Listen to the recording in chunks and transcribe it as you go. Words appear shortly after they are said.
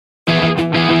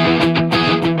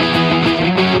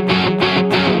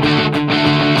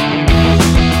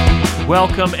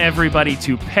Welcome, everybody,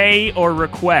 to Pay or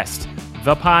Request,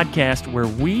 the podcast where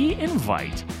we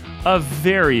invite a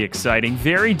very exciting,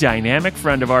 very dynamic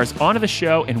friend of ours onto the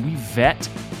show, and we vet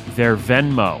their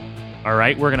Venmo. All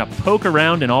right, we're going to poke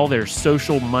around in all their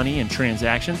social money and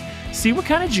transactions, see what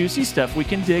kind of juicy stuff we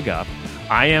can dig up.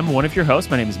 I am one of your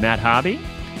hosts. My name is Matt Hobby.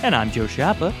 And I'm Joe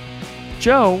Schiappa.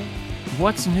 Joe,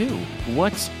 what's new?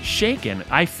 What's shaking?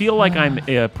 I feel like I'm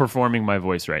performing my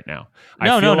voice right now.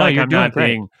 No, you're doing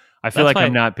great. I feel like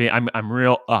I'm not being. I'm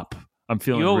real up. I'm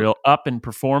feeling real up and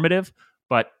performative.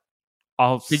 But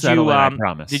I'll settle in, I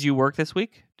promise. Did you work this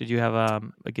week? Did you have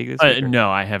a gig this week?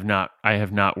 No, I have not. I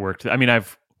have not worked. I mean,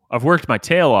 I've worked my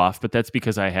tail off, but that's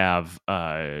because I have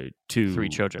three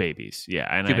children, babies. Yeah,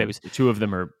 and two babies. Two of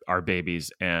them are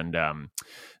babies, and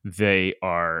they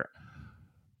are.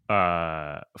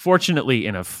 Fortunately,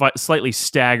 in a slightly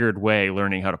staggered way,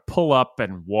 learning how to pull up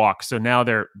and walk. So now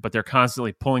they're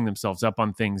constantly pulling themselves up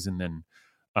on things, and then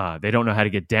they don't know how to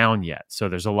get down yet. So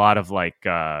there's a lot of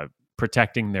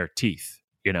protecting their teeth.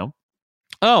 You know?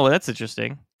 Oh, that's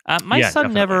interesting. My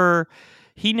son never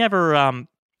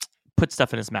put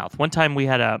stuff in his mouth. One time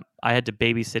I had to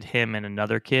babysit him and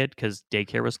another kid because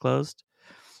daycare was closed,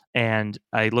 and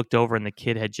I looked over and the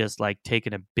kid had just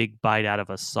taken a big bite out of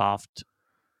a soft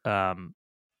ball,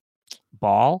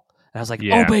 and I was like,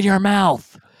 open your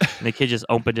mouth, and the kid just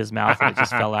opened his mouth and it just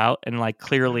fell out, and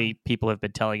clearly people have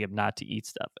been telling him not to eat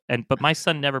stuff, but my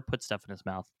son never put stuff in his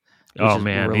mouth. Oh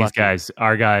man, these guys,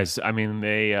 our guys, I mean,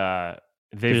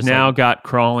 they've now got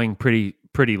crawling pretty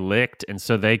licked, and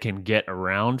so they can get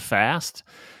around fast.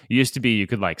 It used to be you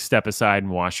could step aside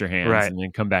and wash your hands and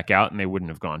then come back out and they wouldn't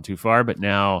have gone too far, but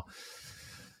now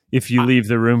if you leave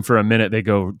the room for a minute, they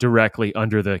go directly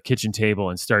under the kitchen table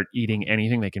and start eating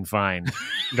anything they can find.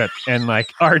 And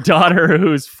our daughter,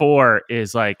 who's 4,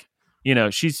 is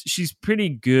she's pretty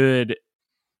good.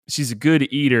 She's a good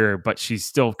eater, but she's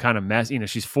still kind of messy.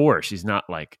 She's 4. She's not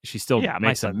she still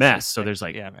makes a mess. So there's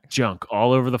junk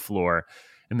all over the floor,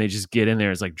 and they just get in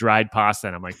there. It's like dried pasta,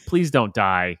 and I'm like, please don't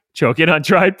die choking on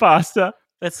dried pasta.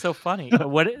 That's so funny.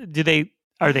 What do they?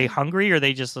 Are they hungry, or are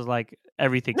they just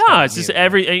everything? No, it's just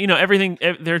everything.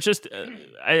 They're just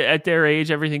at their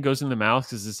age, everything goes in the mouth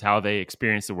because this is how they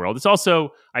experience the world. It's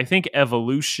also, I think,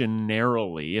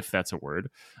 evolutionarily, if that's a word,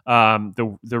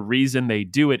 the reason they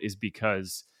do it is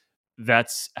because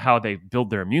that's how they build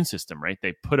their immune system, right?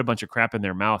 They put a bunch of crap in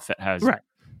their mouth that has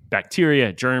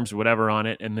bacteria, germs, whatever on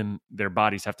it, and then their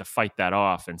bodies have to fight that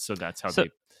off, and so that's how they.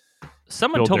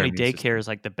 Someone told me daycare is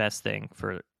the best thing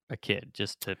for a kid,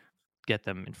 just to get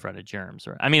them in front of germs.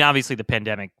 Or, I mean, obviously the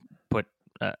pandemic put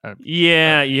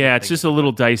it's just a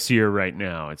little dicier right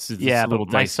now. It's a little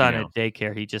but my dicey son now. at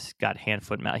daycare, he just got hand,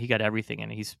 foot, mouth. He got everything,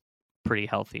 and he's pretty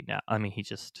healthy now. I mean, he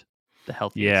just the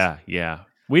healthiest. Yeah.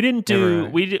 We didn't do.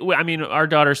 I mean, our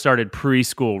daughter started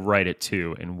preschool right at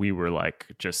 2, and we were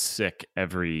just sick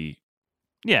every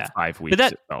 5 weeks.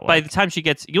 But by the time she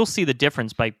gets, you'll see the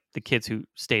difference by the kids who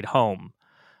stayed home.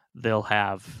 They'll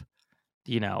have,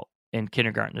 in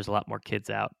kindergarten, there's a lot more kids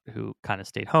out who kind of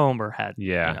stayed home or had,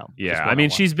 I mean,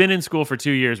 she's been in school for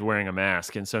 2 years wearing a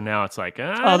mask, and so now it's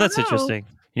that's interesting.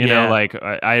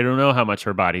 I don't know how much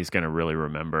her body's going to really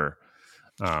remember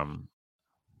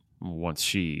once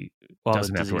she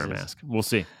doesn't have to wear a mask. We'll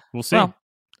see. Well,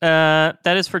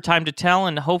 that is for time to tell,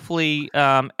 and hopefully,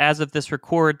 as of this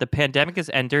record, the pandemic has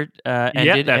ended,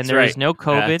 and there is no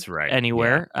COVID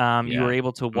anywhere. You were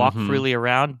able to walk freely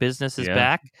around. Business is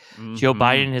back. Joe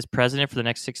Biden is president for the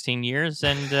next 16 years,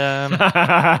 and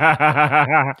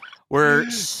we're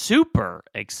super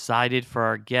excited for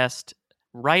our guest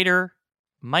writer,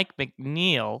 Mike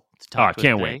McNeal, to talk to us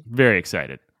can't wait. Very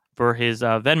excited for his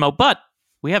Venmo. But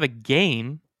we have a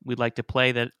game we'd like to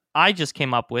play that I just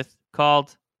came up with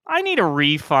called I Need a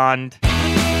Refund.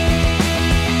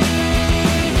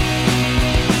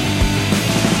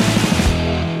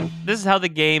 This is how the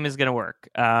game is going to work.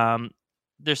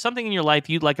 There's something in your life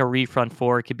you'd like a refund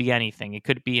for. It could be anything. It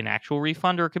could be an actual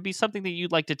refund, or it could be something that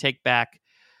you'd like to take back,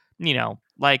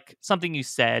 like something you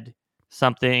said,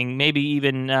 something, maybe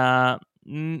even, an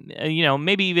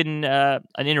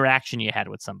interaction you had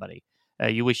with somebody.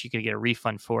 You wish you could get a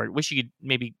refund for it. Wish you could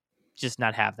maybe just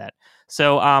not have that.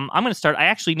 So I'm going to start. I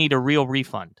actually need a real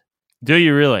refund. Do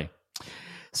you really?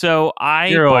 So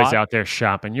You're always out there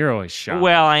shopping. You're always shopping.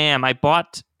 Well, I am. I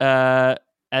bought, I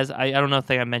don't know if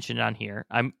I mentioned it on here.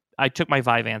 I took my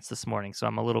Vyvanse this morning, so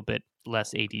I'm a little bit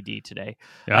less ADD today.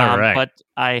 All right. But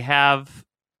I have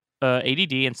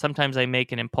ADD, and sometimes I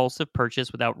make an impulsive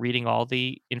purchase without reading all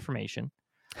the information.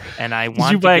 And I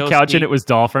want. Did you buy a couch and it was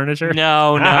doll furniture?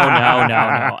 No,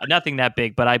 nothing that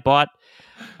big. But I bought.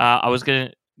 I was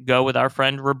gonna go with our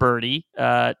friend Roberti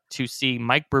to see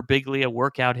Mike Birbiglia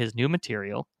work out his new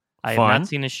material. I have not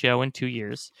seen his show in 2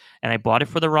 years, and I bought it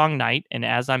for the wrong night. And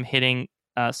as I'm hitting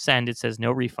send, it says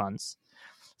no refunds.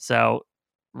 So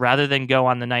rather than go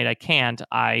on the night I can't,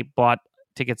 I bought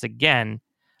tickets again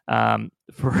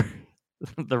for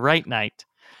the right night.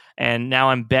 And now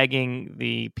I'm begging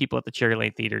the people at the Cherry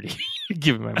Lane Theater to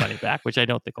give me my money back, which I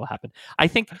don't think will happen. I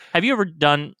think, have you ever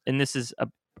done, and this is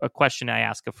a question I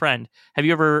ask a friend, have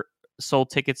you ever sold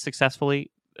tickets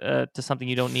successfully to something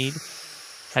you don't need?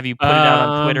 Have you put it out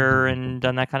on Twitter and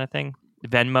done that kind of thing?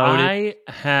 Venmo'd it?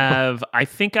 I have. I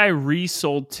think I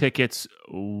resold tickets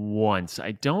once.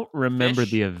 I don't remember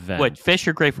the event. What, Fish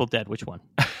or Grateful Dead? Which one?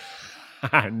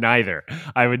 Neither.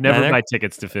 I would never buy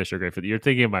tickets to Fish or Grateful Dead. You're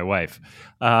thinking of my wife.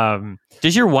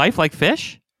 Does your wife like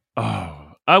Fish?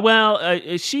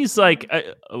 She's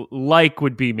like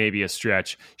would be maybe a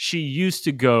stretch. She used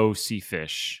to go see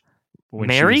Fish when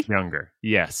she was younger.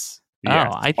 Yes.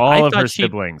 Yes. All of her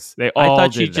siblings. They all I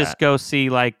thought she'd just go see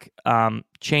like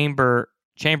chamber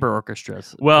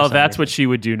orchestras. Well, that's what she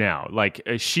would do now. Like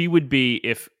she would be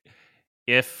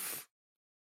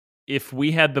if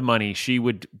we had the money, she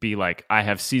would be like, I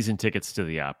have season tickets to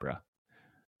the opera.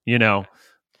 You know,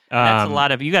 that's a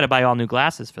lot of. You got to buy all new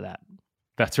glasses for that.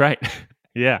 That's right.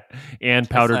 Yeah, and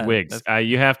powdered wigs.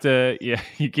 You have to. Yeah,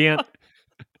 you can't.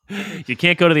 You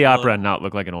can't go to the opera and not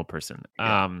look like an old person.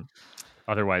 Yeah.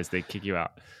 Otherwise, they kick you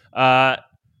out.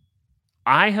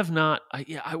 I have not.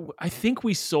 I think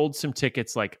we sold some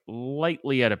tickets like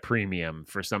lightly at a premium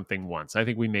for something once. I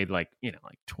think we made like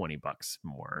 $20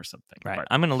 more or something. Right. But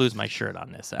I'm going to lose my shirt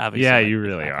on this. Obviously. Yeah, you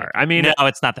really are. I mean, no,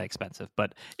 it's not that expensive.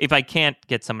 But if I can't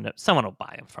get someone will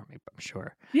buy them from me. I'm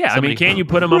sure. Yeah, I mean, can you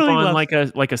put them up on like a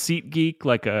SeatGeek,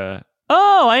 like a?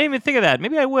 Oh, I didn't even think of that.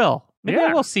 Maybe I will. Maybe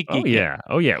I will SeatGeek. Oh yeah.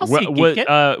 Oh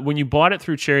yeah. When you bought it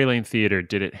through Cherry Lane Theater,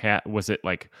 did it was it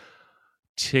like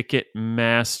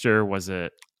Ticketmaster? Was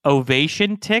it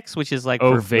Ovation Tix, which is like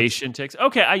Ovation Tix?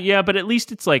 Okay, yeah, but at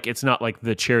least it's not like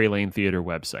the Cherry Lane Theater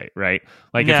website, right?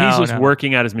 Like if he's just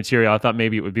working out his material, I thought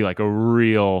maybe it would be like a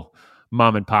real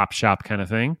mom and pop shop kind of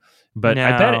thing. But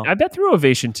I bet through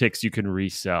Ovation Tix you can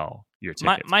resell your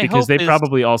tickets because they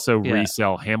probably also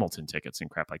resell Hamilton tickets and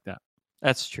crap like that.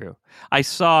 That's true. I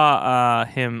saw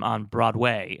him on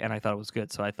Broadway, and I thought it was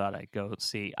good, so I thought I'd go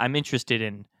see. I'm interested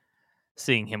in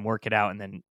seeing him work it out, and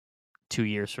then 2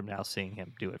 years from now, seeing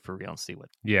him do it for real and see what.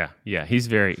 Yeah. He's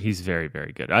very,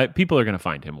 very good. People are going to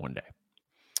find him one day.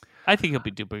 I think he'll be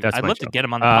doing. I'd love to get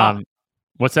him on the pod.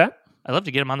 What's that? I'd love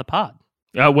to get him on the pod.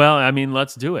 Well, I mean,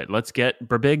 let's do it. Let's get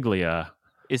Birbiglia.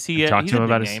 Is he? Talk he's to him a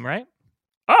about his name, right?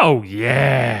 Oh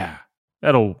yeah,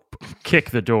 that'll kick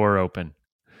the door open.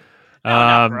 No,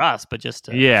 not for us, but just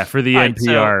for the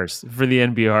NPRs, for the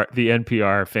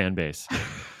NPR fan base.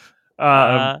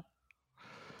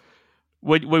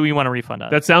 What do we want to refund on?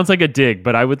 That sounds like a dig,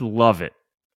 but I would love it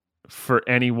for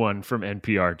anyone from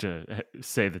NPR to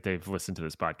say that they've listened to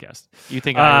this podcast. You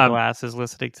think Ira Glass is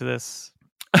listening to this?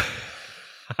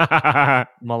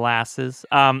 Molasses.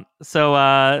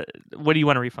 So what do you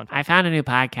want to refund for? I found a new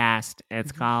podcast.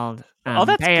 It's called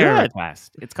that's Pay good. A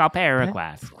Request. It's called Pay A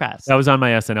Request. That was on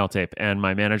my SNL tape, and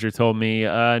my manager told me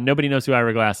nobody knows who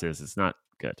Ira Glass is. It's not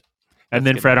good. And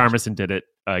then Fred Armisen did it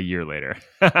a year later.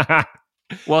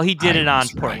 Well, he did it on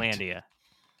Portlandia.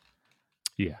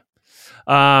 Yeah.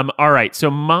 All right.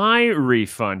 So my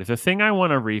refund, the thing I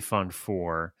want to refund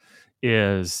for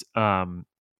is I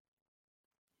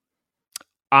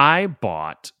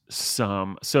bought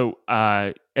some. So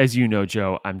as you know,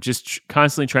 Joe, I'm just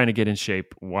constantly trying to get in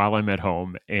shape while I'm at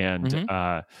home. And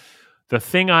the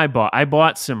thing I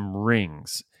bought some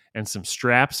rings and some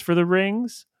straps for the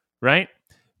rings, right?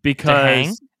 Because to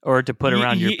hang or to put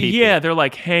around your people. Yeah, they're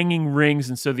like hanging rings,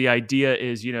 and so the idea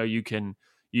is, you can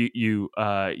you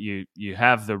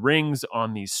have the rings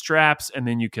on these straps, and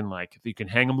then you can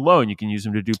hang them low, and you can use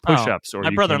them to do push-ups. Or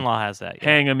my brother-in-law has that. Yeah.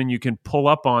 Hang them, and you can pull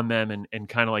up on them and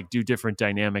kind of like do different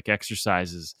dynamic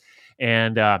exercises.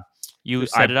 And you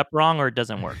set it up wrong, or it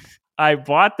doesn't work. I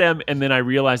bought them, and then I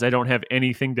realized I don't have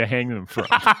anything to hang them from.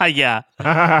 Yeah,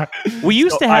 we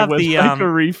used to have a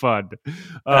refund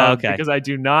because I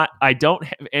don't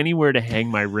have anywhere to hang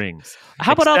my rings.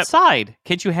 How about outside?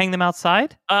 Can't you hang them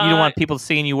outside? You don't want people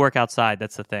seeing you work outside.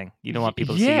 That's the thing. You don't want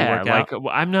people to see you work out.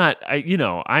 I'm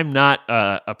not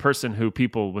a person who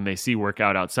people, when they see work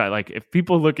out outside, like if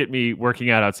people look at me working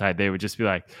out outside, they would just be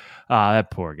like, "Oh, that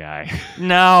poor guy."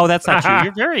 No, that's not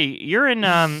true.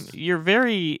 You're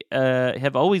very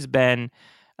have always been,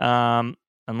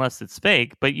 unless it's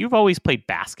fake, but you've always played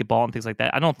basketball and things like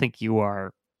that. I don't think you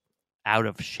are out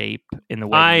of shape in the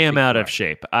way I am out of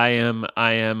shape. I am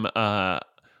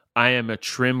I am a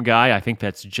trim guy. I think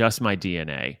that's just my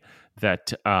DNA.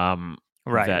 That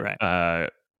Right.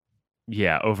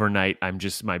 Yeah, overnight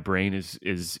my brain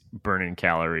is burning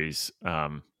calories,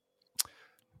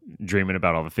 dreaming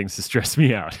about all the things that stress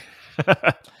me out.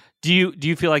 Do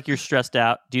you feel like you're stressed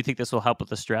out? Do you think this will help with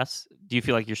the stress? Do you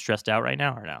feel like you're stressed out right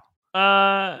now or no?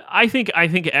 I think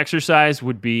exercise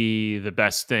would be the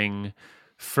best thing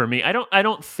for me. I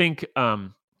don't think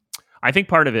I think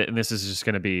part of it, and this is just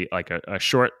going to be like a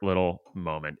short little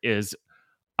moment, is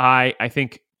I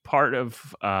think part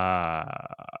of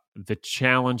the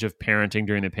challenge of parenting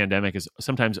during the pandemic is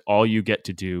sometimes all you get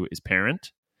to do is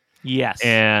parent. Yes.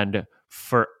 And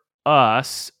for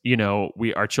us,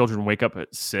 our children wake up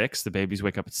at 6, the babies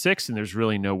wake up at 6, and there's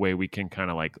really no way we can kind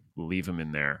of like leave them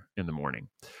in there in the morning.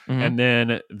 Mm-hmm. And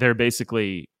then they're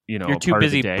basically, you're too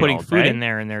busy putting food in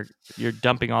there, and you're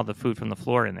dumping all the food from the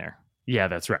floor in there. Yeah,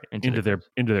 that's right. Into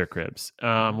their cribs.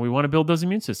 We want to build those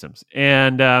immune systems.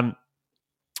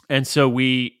 And so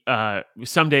we,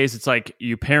 some days it's like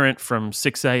you parent from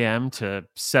 6 a.m. to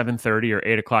 7:30 or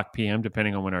 8 o'clock p.m.,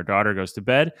 depending on when our daughter goes to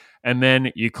bed. And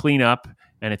then you clean up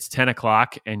and it's 10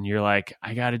 o'clock and you're like,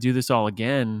 I got to do this all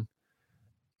again.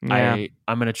 Yeah.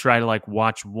 I'm going to try to like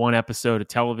watch one episode of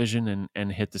television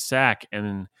and hit the sack.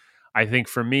 And I think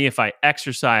for me, if I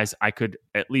exercise, I could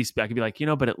be like,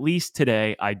 but at least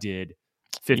today I did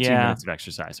 15 minutes of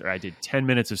exercise, or I did 10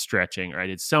 minutes of stretching, or I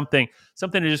did something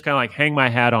to just kind of like hang my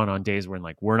hat on days when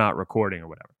like we're not recording or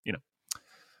whatever,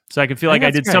 So I can feel like I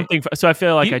did something. So I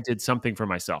feel like I did something for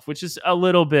myself, which is a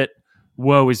little bit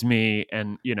woe is me.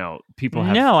 And, people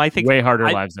have way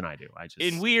harder lives than I do.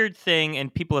 Weird thing.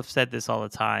 And people have said this all the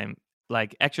time,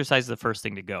 like exercise is the first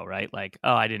thing to go, right? Like,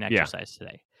 oh, I didn't exercise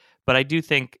today. But I do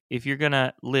think if you're going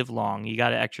to live long, you got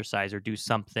to exercise or do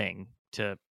something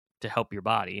to help your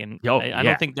body. And I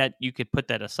don't think that you could put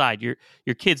that aside. Your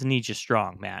kids need you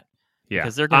strong, Matt. Yeah.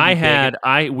 Because they're going to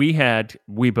be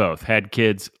we both had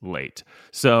kids late.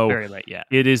 So very late, yeah.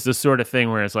 It is the sort of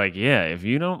thing where it's like, if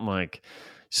you don't like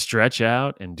stretch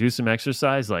out and do some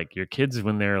exercise, like your kids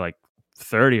when they're like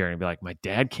 30 are going to be like, my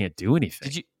dad can't do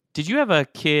anything. Did you have a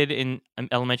kid in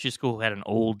elementary school who had an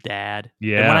old dad?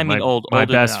 Yeah. And when I mean old, my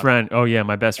best friend. Oh yeah.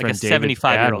 My best friend, David's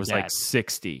 75-year-old was dad. like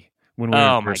 60 when we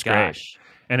were in first grade.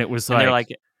 And it was they're like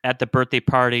at the birthday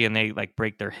party and they like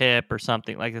break their hip or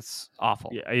something. Like it's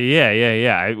awful.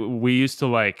 Yeah. We used to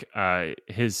like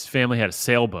his family had a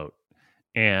sailboat,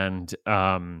 and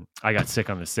I got sick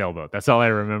on the sailboat. That's all I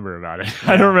remember about it.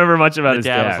 Yeah. I don't remember much about his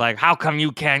dad. Was like, "How come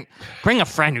you can't bring a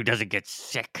friend who doesn't get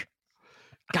sick?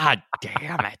 God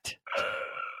damn it!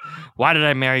 Why did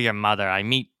I marry your mother? I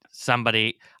meet him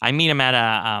at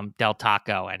a Del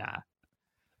Taco and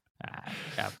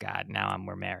oh God, now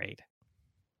we're married."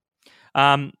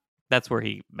 That's where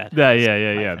he met.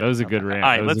 Yeah. That was a good rant. All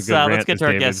right, let's get to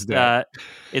our guest.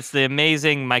 It's the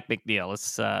amazing Mike McNeal.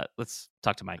 Let's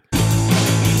talk to Mike.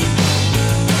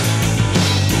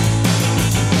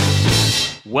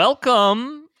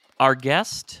 Welcome, our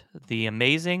guest, the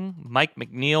amazing Mike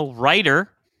McNeal, writer,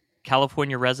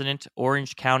 California resident,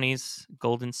 Orange County's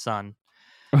Golden Sun.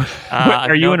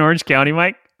 Are you in Orange County,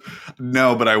 Mike?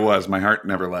 No, but I was. My heart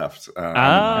never left. I'm in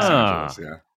Los Angeles,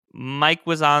 yeah. Mike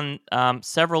was on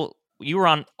several. You were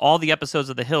on all the episodes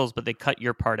of The Hills, but they cut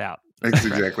your part out. That's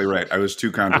exactly right. I was too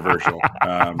controversial.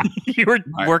 You were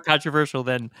more controversial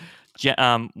than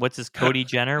what's his Cody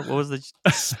Jenner? What was the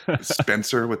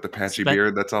Spencer with the patchy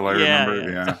beard? That's all I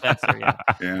remember. Yeah. Spencer,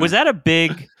 yeah. Was that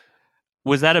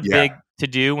a big to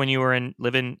do when you were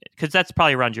living? Because that's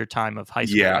probably around your time of high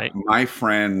school, right? My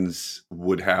friends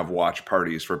would have watch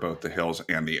parties for both The Hills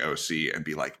and the OC and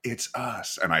be like, "It's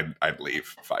us," and I'd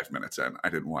leave 5 minutes in. I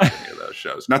didn't watch any of those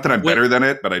shows. Not that I'm better than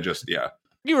it, but I just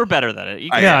You were better than it.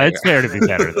 It's fair to be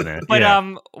better than it. But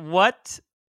what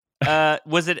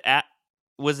was it?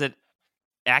 Was it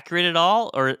accurate at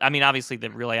all? Or I mean, obviously the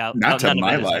really not to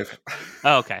my life.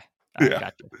 Oh, okay.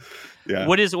 Gotcha. Yeah.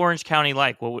 What is Orange County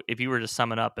like? Well, if you were to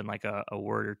sum it up in like a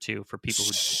word or two for people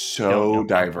who so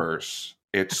diverse.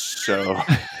 It's so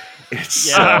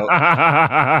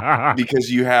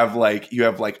because you have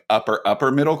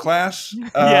upper middle class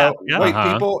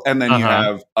white people, and then you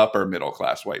have upper middle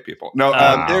class white people. No,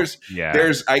 there's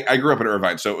I grew up in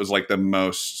Irvine, so it was like the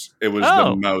most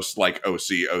like OC.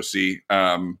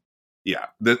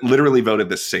 That literally voted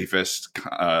the safest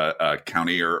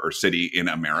county or city in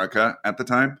America at the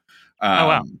time.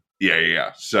 Wow.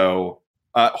 Yeah. So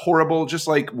horrible, just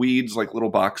like weeds, like little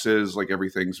boxes, like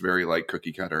everything's very like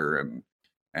cookie cutter and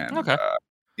okay.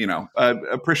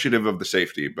 Appreciative of the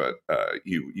safety, but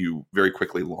you very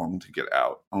quickly long to get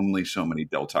out. Only so many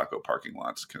Del Taco parking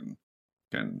lots can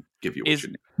can give you what you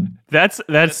need. That's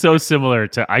so similar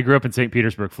to. I grew up in St.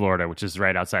 Petersburg, Florida, which is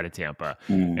right outside of Tampa,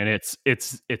 and it's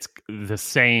the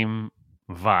same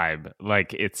vibe.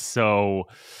 Like it's so.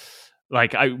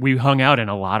 Like we hung out in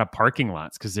a lot of parking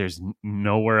lots because there's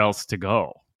nowhere else to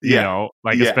go. You know,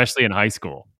 especially in high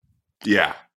school.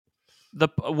 Yeah.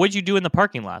 What'd you do in the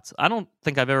parking lots? I don't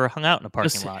think I've ever hung out in a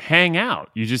parking lot. Hang out.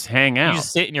 You just hang out. You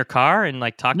just sit in your car and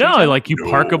like talk to each other? No, like you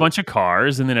park a bunch of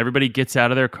cars and then everybody gets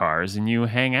out of their cars and you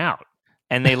hang out.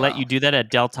 And they let you do that at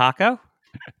Del Taco?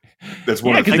 That's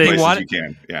one of the places you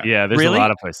can. Yeah, there's a lot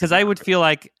of places. Because I would feel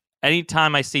like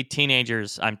anytime I see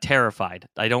teenagers, I'm terrified.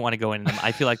 I don't want to go into them.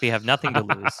 I feel like they have nothing to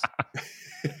lose.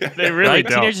 They really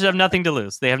don't. Teenagers have nothing to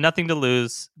lose. They have nothing to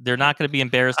lose. They're not going to be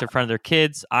embarrassed in front of their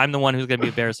kids. I'm the one who's going to be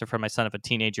embarrassed in front of my son if a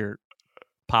teenager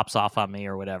pops off on me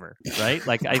or whatever, right?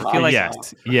 Like I feel like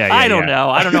I don't know.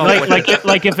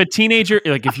 Like if a teenager,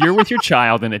 like if you're with your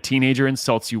child and a teenager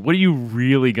insults you, what are you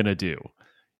really going to do?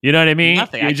 You know what I mean?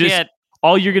 Nothing.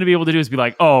 All you're going to be able to do is be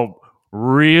like, "Oh,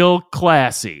 real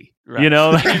classy." Right. You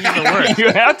know,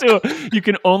 you have to. You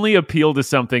can only appeal to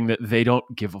something that they don't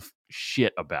give a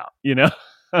shit about. You know,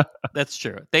 that's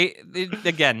true. They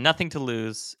again, nothing to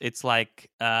lose. It's like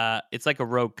a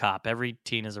rogue cop. Every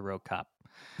teen is a rogue cop.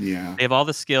 Yeah, they have all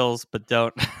the skills, but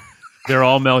don't. They're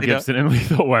all Mel Gibson and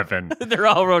Lethal Weapon. They're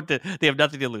all They have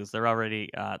nothing to lose. They're already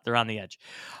they're on the edge.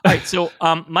 All right, so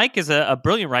Mike is a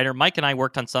brilliant writer. Mike and I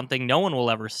worked on something no one will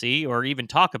ever see or even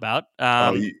talk about.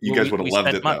 You guys would have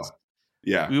loved it though.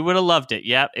 Yeah, we would have loved it.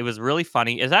 Yeah, it was really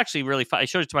funny. It's actually really fun. I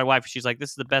showed it to my wife. She's like, "This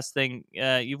is the best thing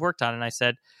you've worked on." And I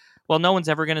said, "Well, no one's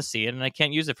ever going to see it, and I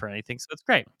can't use it for anything, so it's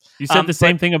great." You said the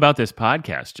same thing about this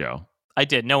podcast, Joe. I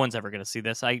did. No one's ever going to see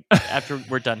this. After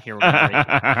we're done here, we're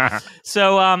gonna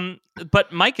so,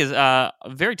 but Mike is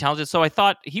very talented. So I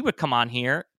thought he would come on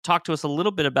here, talk to us a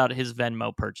little bit about his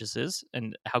Venmo purchases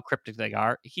and how cryptic they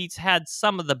are. He's had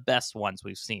some of the best ones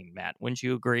we've seen. Matt, wouldn't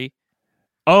you agree?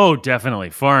 Oh, definitely.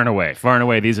 Far and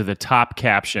away. These are the top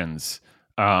captions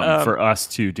for us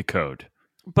to decode.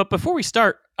 But before we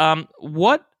start,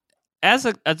 what as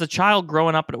a child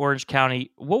growing up in Orange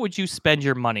County, what would you spend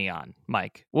your money on,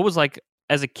 Mike? What was like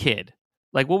as a kid?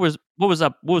 Like what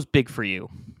was big for you?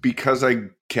 Because I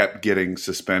kept getting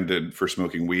suspended for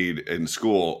smoking weed in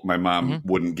school, my mom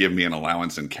wouldn't give me an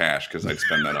allowance in cash because I'd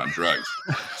spend that on drugs.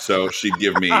 So she'd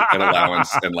give me an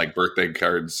allowance and like birthday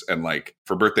cards, and like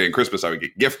for birthday and Christmas, I would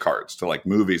get gift cards to like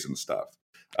movies and stuff.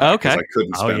 Okay, I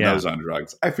couldn't spend those on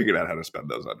drugs. I figured out how to spend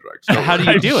those on drugs. So how do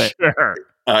you do it? Sure.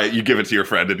 You give it to your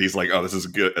friend, and he's like, "Oh, this is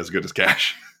as good as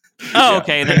cash." Oh,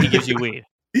 okay, and then he gives you weed.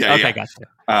 Yeah, okay,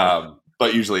 gotcha.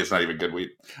 But usually it's not even good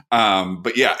weed.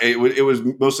 But yeah, it was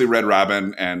mostly Red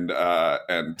Robin and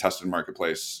Tustin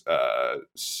Marketplace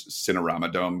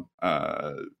Cinerama Dome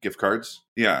gift cards.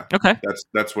 Yeah, okay,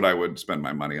 that's what I would spend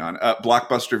my money on.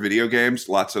 Blockbuster video games,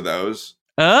 lots of those.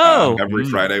 Oh, every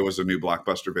Friday was a new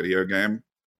Blockbuster video game.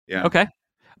 Yeah. Okay.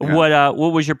 Yeah. What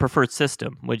was your preferred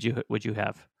system? Would you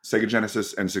have? Sega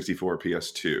Genesis N64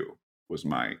 PS2 was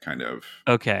my kind of.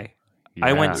 Okay. Yeah.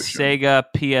 I went Sega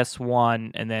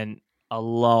PS1 and then a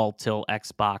lull till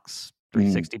Xbox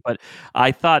 360. But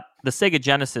I thought the Sega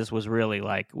Genesis was really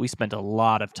like, we spent a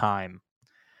lot of time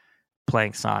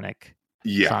playing Sonic.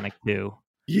 Yeah. Sonic 2.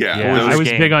 Yeah. I was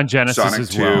big on Genesis Sonic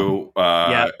as well.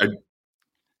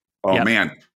 2.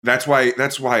 Man. That's why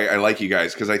I like you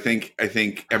guys, because I think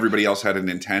everybody else had a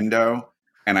Nintendo,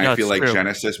 and I feel like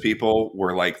Genesis people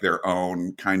were like their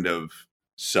own kind of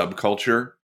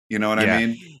subculture. You know what I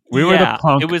mean? We were the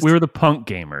punk. We were the punk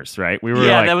gamers, right? We were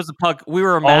that was the punk. We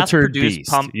were a mass-produced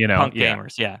punk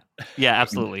gamers. Yeah,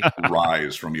 absolutely.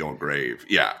 Rise from your grave.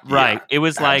 Yeah, right. It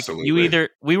was absolutely. Like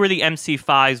we were the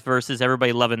MC5s versus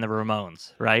everybody loving the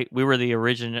Ramones, right? We were the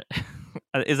original.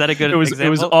 Is that a good example? It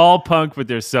was all punk, but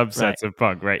there's subsets of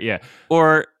punk, right? Yeah.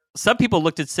 Or some people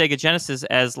looked at Sega Genesis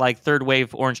as like third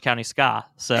wave Orange County ska.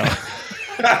 So.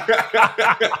 The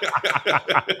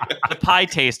Pie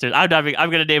Tasters. I'm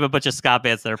going to name a bunch of ska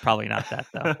bands that are probably not that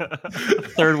though.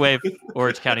 Third wave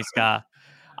Orange County ska.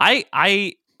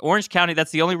 Orange County.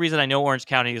 That's the only reason I know Orange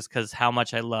County is because how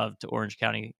much I loved Orange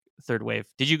County third wave.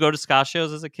 Did you go to ska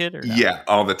shows as a kid? Or no? Yeah,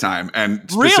 all the time. And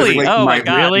really, oh my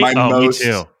god, really? Me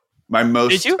too. My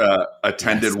most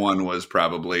attended one was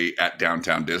probably at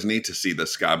Downtown Disney to see the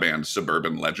ska band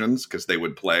Suburban Legends, because they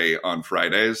would play on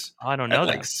Fridays. I don't know at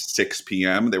like 6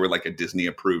 p.m. They were like a Disney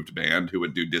approved band who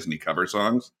would do Disney cover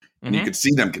songs, and you could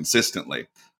see them consistently.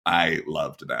 I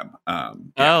loved them.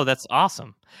 Oh, that's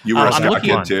awesome. You were a ska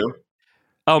kid too?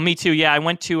 Oh, me too. Yeah, I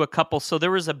went to a couple. So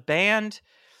there was a band.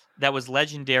 that was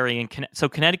legendary. And so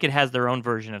Connecticut has their own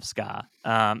version of ska,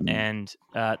 and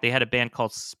they had a band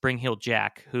called Spring Heel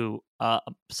Jack, who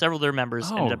several of their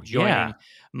members ended up joining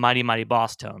Mighty Mighty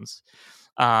Boss Tones.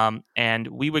 And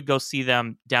we would go see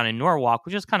them down in Norwalk,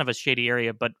 which is kind of a shady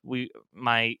area, but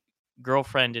my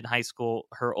girlfriend in high school,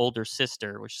 her older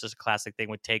sister, which is just a classic thing,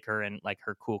 would take her in like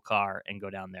her cool car and go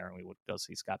down there, and we would go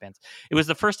see ska bands. It was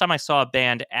the first time I saw a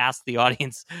band ask the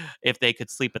audience if they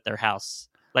could sleep at their house.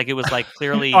 Like, it was like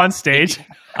clearly on stage.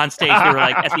 They were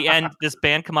like, at the end, this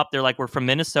band come up, they're like, we're from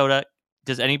Minnesota.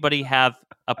 Does anybody have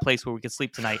a place where we could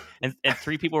sleep tonight? And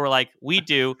 3 people were like, we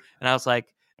do. And I was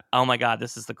like, oh my God,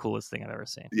 this is the coolest thing I've ever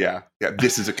seen. Yeah.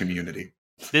 This is a community.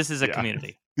 This is a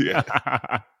community. Yeah.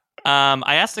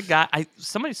 I asked a guy,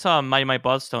 somebody saw Mighty Mighty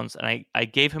Boss Tones, and I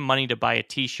gave him money to buy a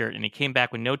t-shirt, and he came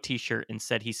back with no t-shirt and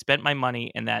said he spent my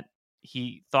money and that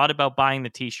he thought about buying the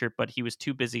t-shirt, but he was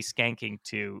too busy skanking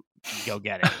to go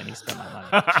get it, and he spent my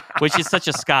money, which is such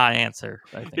a ska answer.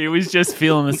 I think. He was just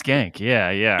feeling the skank.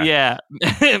 Yeah.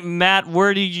 Matt, what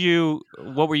were you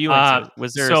into?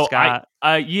 Was there a ska?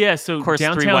 So of course,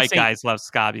 downtown 3 white guys love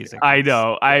ska music. I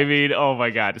know. I mean, oh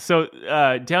my God. So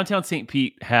downtown St.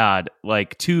 Pete had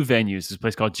like 2 venues. There's a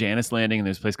place called Janus Landing, and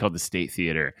there's a place called the State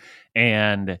Theater.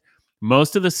 And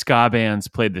most of the ska bands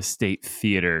played the State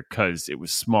Theater because it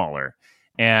was smaller.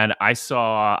 And I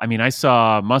saw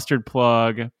Mustard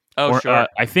Plug. Sure.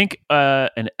 I think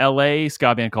an LA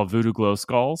ska band called Voodoo Glow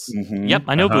Skulls. Mm-hmm. Yep,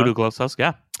 I know Voodoo Glow Skulls.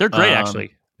 Yeah, they're great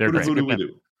actually. They're great.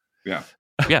 Voodoo. Yeah.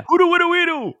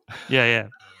 Voodoo. Yeah.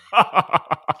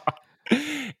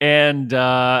 And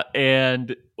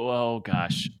oh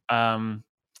gosh.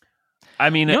 I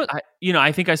mean,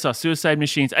 I think I saw Suicide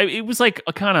Machines. It was like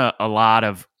a lot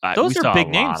of those are big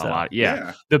names.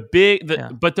 Yeah.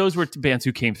 But those were bands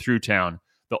who came through town.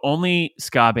 The only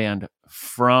ska band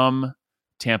from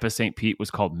Tampa St. Pete was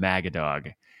called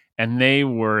Magadog, and they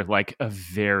were like a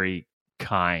very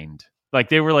kind, like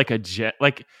they were like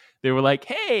they were like,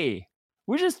 hey,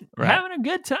 we're just having a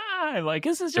good time. Like,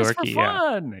 this is just dorky, for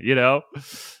fun,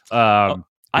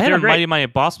 I had a Mighty Mighty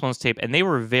Boss Tones tape, and they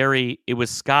were it was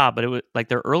ska, but it was like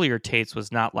their earlier tapes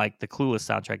was not like the Clueless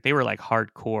soundtrack. They were like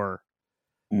hardcore.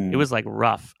 It was like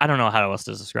rough. I don't know how else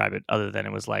to describe it other than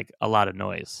it was like a lot of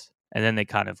noise. And then they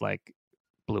kind of like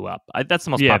blew up. That's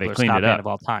the most popular ska band of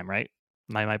all time, right?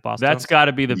 Mighty Mighty Boss Tones. That's got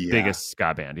to be the biggest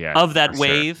ska band, of that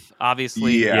wave,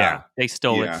 obviously. Yeah. They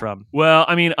stole it from. Well,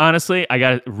 I mean, honestly, I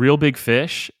got Real Big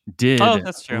Fish did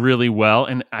really well,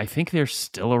 and I think they're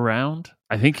still around.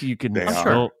 I think you can. I'm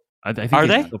sure. I think are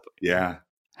they? Yeah.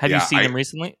 Have you seen them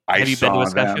recently? Have you been to a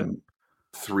ska show?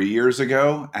 3 years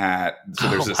ago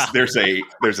there's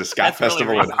a ska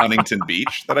festival in Huntington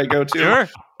Beach that I go to. Sure.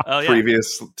 Oh, yeah.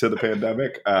 Previous to the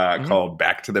pandemic, called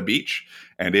Back to the Beach,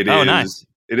 and it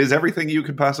is everything you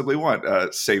could possibly want.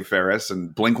 Save Ferris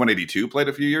and Blink-182 played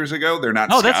a few years ago. They're not.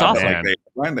 Oh, that's awesome.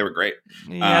 They were great.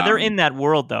 Yeah, they're in that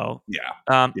world though.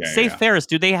 Yeah. Save Ferris.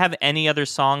 Do they have any other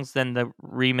songs than the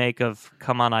remake of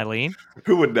 "Come On Eileen"?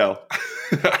 Who would know?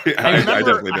 I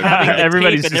definitely did.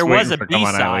 Everybody's tape, and there was a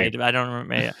B-side. I don't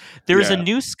remember. There's a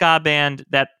new ska band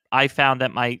that I found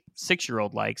that my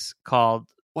 6-year-old likes called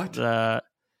the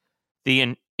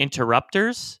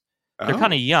Interrupters. They're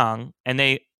kind of young, and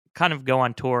they kind of go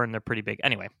on tour, and they're pretty big.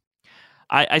 Anyway,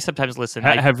 I sometimes listen.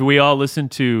 Have we all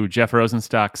listened to Jeff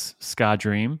Rosenstock's Ska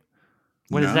Dream?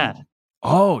 What is that?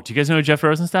 Oh, do you guys know who Jeff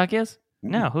Rosenstock is?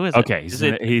 No, who is okay,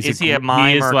 it? Is he a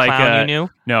mime or clown you knew?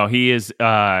 No, he is.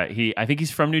 I think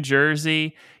he's from New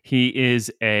Jersey. He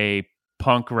is a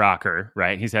punk rocker,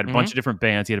 right? He's had a bunch of different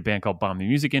bands. He had a band called Bomb the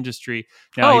Music Industry.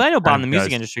 I know Bomb the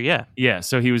Music Industry, yeah. Yeah,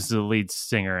 so he was the lead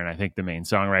singer and I think the main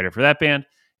songwriter for that band.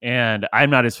 And I'm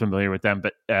not as familiar with them,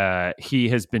 but he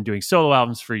has been doing solo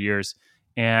albums for years.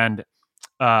 And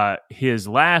his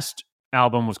last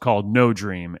album was called No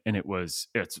Dream, and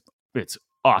it's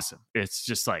awesome. It's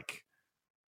just like,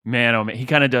 man, oh man, he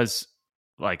kind of does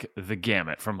like the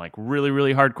gamut from like really,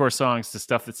 really hardcore songs to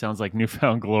stuff that sounds like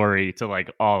Newfound Glory to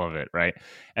like all of it, right?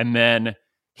 And then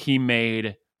he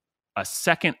made a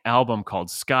second album called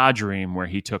Ska Dream where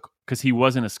he took, because he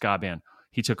wasn't a ska band,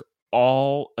 he took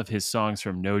all of his songs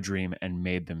from No Dream and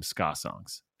made them ska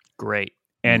songs. Great.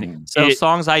 And so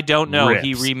songs I don't know,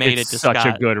 he remade it to ska. It's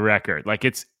such a good record. Like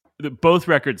both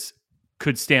records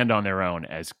could stand on their own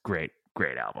as great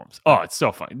albums. Oh, it's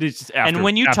so fun. And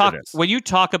when you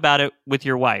talk about it with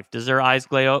your wife, does her eyes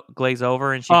glaze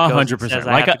over and she goes 100%,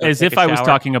 like as if I was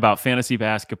talking about fantasy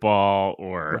basketball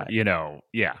or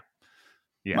yeah.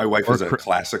 My wife is a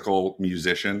classical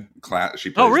musician.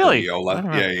 She plays the viola.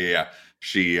 Yeah.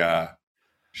 She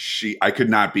I could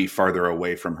not be farther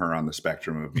away from her on the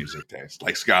spectrum of music taste.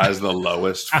 Like ska is the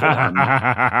lowest form.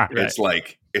 Right.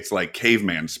 It's like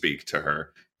caveman speak to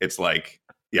her. It's like,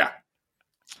 yeah.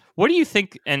 What do you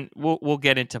think? And we'll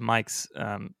get into Mike's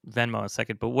Venmo in a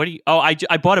second. But what do you? Oh, I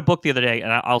bought a book the other day,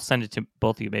 and I'll send it to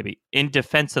both of you. Maybe In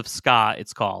Defense of Ska.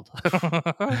 It's called.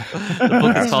 The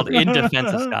book is called In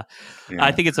Defense of Ska. Yeah.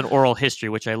 I think it's an oral history,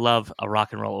 which I love. A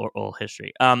rock and roll oral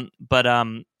history. What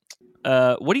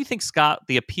do you think ska?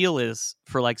 The appeal is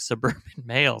for like suburban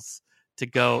males to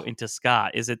go into ska.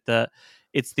 Is it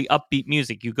it's the upbeat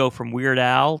music? You go from Weird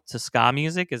Al to ska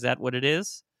music. Is that what it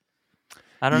is?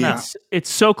 I don't know. It's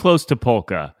so close to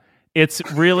polka. It's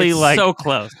really it's like so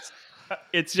close.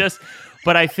 It's just,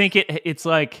 but I think it's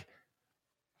like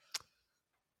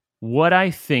what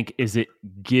I think is it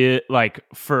get like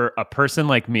for a person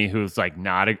like me who's like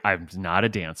I'm not a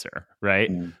dancer,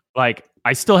 right? Mm. Like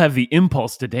I still have the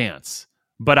impulse to dance,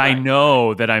 but right. I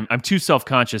know that I'm too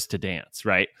self-conscious to dance,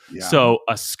 right? Yeah. So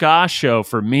a ska show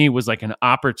for me was like an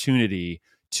opportunity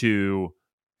to.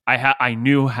 I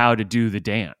knew how to do the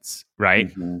dance, right?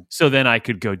 Mm-hmm. So then I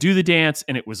could go do the dance,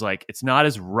 and it was like it's not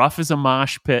as rough as a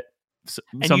mosh pit.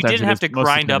 And you didn't have to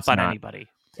grind up on anybody.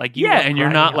 Like and you're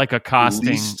not like accosting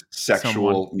least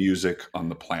sexual music on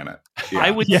the planet. Yeah.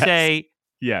 I would say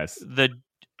yes.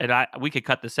 We could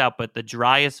cut this out, but the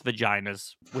driest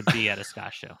vaginas would be at a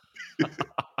ska show.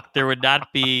 There would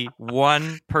not be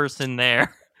one person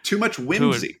there. Too much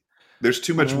whimsy. There's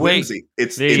too much whimsy.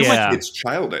 It's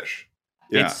childish.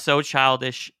 Yeah. It's so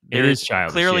childish. It is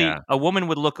childish. Clearly, a woman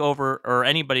would look over, or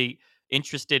anybody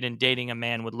interested in dating a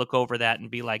man would look over that and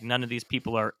be like, none of these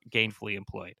people are gainfully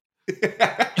employed.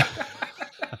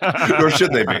 Nor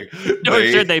should they be. Nor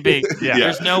should they be. Yeah.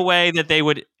 There's no way that they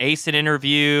would ace an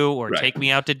interview or take me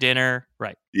out to dinner.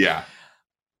 Right. Yeah.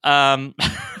 I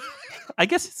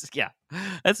guess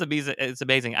that's amazing. It's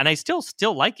amazing. And I still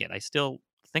like it. I still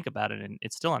think about it, and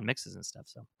it's still on mixes and stuff.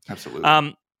 So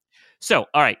absolutely. So,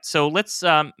 all right. So let's,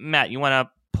 Matt, you want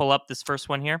to pull up this first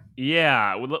one here?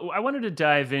 Yeah. I wanted to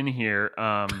dive in here.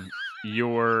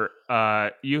 You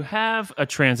have a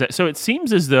transaction. So it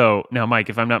seems as though, now, Mike,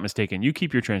 if I'm not mistaken, you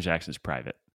keep your transactions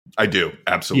private. I do.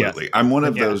 Absolutely. Yes. I'm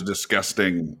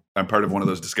part of one of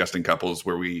those disgusting couples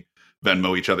where we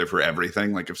Venmo each other for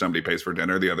everything. Like if somebody pays for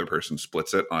dinner, the other person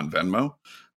splits it on Venmo.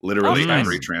 Literally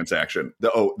every transaction.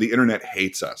 The internet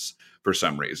hates us for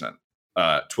some reason.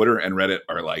 Twitter and Reddit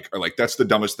are like that's the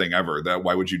dumbest thing ever.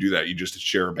 Why would you do that? You just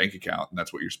share a bank account, and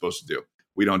that's what you're supposed to do.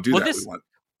 We don't do that.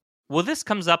 This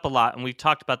comes up a lot, and we've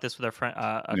talked about this with our friend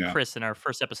Chris in our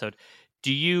first episode.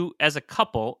 Do you, as a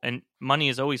couple, and money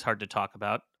is always hard to talk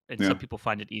about, and some people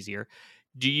find it easier.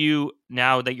 Do you,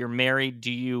 now that you're married,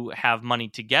 do you have money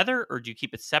together, or do you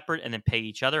keep it separate and then pay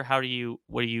each other? What do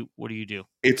you do?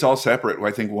 It's all separate.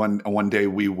 I think one day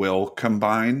we will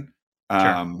combine.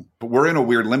 Sure. But we're in a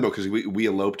weird limbo because we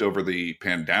eloped over the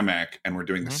pandemic, and we're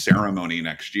doing the ceremony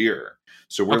next year.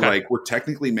 So we're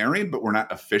technically married, but we're not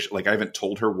official. Like I haven't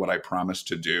told her what I promised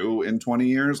to do in 20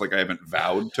 years. Like I haven't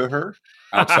vowed to her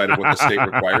outside of what the state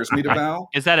requires me to vow.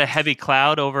 Is that a heavy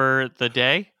cloud over the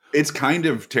day? It's kind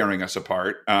of tearing us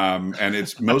apart, and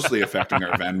it's mostly affecting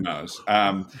our Venmos.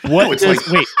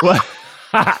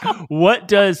 What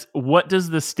does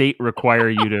the state require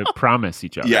you to promise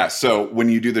each other? Yeah, so when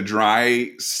you do the dry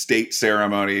state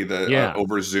ceremony,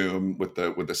 over Zoom with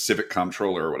the civic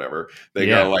comptroller or whatever, they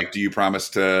go like, "Do you promise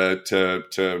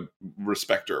to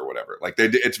respect her or whatever?" Like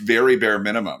it's very bare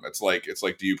minimum. It's like,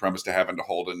 "Do you promise to have and to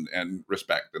hold and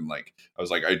respect?" And like I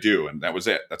was like, "I do," and that was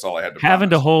it. That's all I had to. Having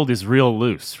promise. to hold is real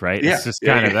loose, right? Yeah, it's just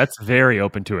kind of that's very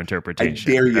open to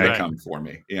interpretation. I dare you to come for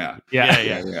me. Yeah.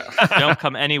 Don't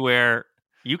come anywhere.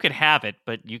 You can have it,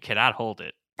 but you cannot hold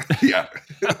it. Yeah.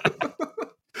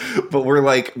 But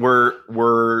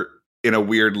we're in a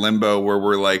weird limbo where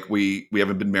we're like, we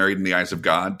haven't been married in the eyes of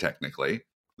God, technically.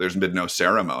 There's been no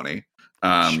ceremony.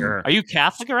 Sure. Are you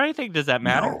Catholic or anything? Does that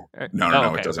matter?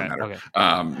 No, it doesn't matter. Okay.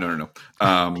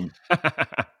 No.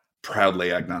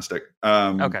 Proudly agnostic.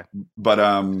 Okay. But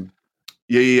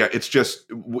yeah. It's just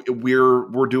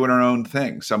we're doing our own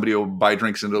thing. Somebody will buy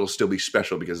drinks and it'll still be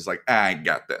special because it's like, I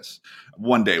got this.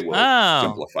 One day we'll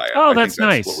simplify it. Oh, that's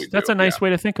nice. That's a nice way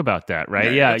to think about that,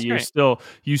 right? Yeah, you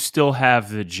still have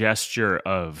the gesture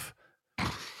of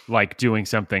like doing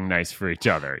something nice for each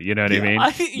other. You know what I mean?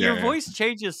 Your voice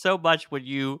changes so much when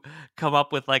you come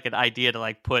up with like an idea to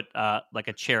like put like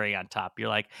a cherry on top. You're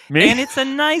like, and it's a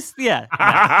nice,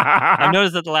 I've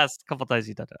noticed that the last couple of times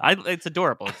you've done it. It's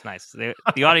adorable. It's nice.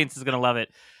 The audience is going to love it.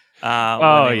 They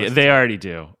already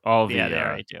do. They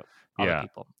already do. All the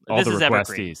people. All this the is requesties.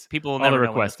 evergreen. People will never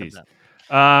know when this comes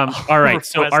All right.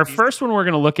 So our first one we're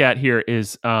going to look at here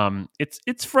is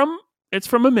it's from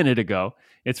a minute ago.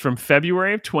 It's from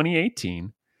February of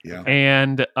 2018. Yeah.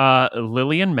 And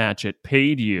Lillian Matchett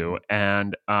paid you,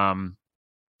 and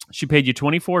she paid you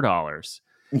 $24.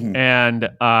 Mm-hmm. And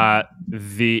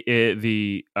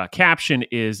the caption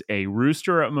is a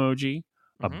rooster emoji,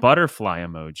 a butterfly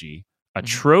emoji, a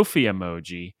trophy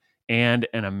emoji, and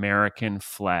an American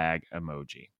flag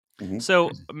emoji. Mm-hmm. So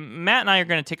Matt and I are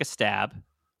going to take a stab.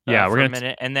 We're for a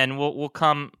minute, and then we'll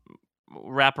come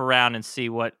wrap around and see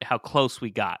how close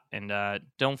we got. And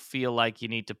don't feel like you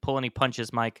need to pull any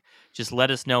punches, Mike. Just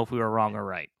let us know if we were wrong or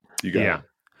right. You got it.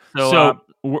 So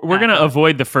we're going to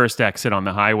avoid the first exit on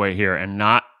the highway here and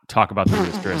not talk about the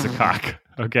rooster as a cock.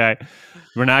 Okay,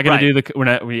 we're not going to do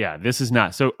this is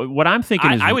not. So what I'm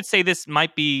thinking is, I would say this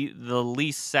might be the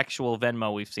least sexual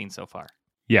Venmo we've seen so far.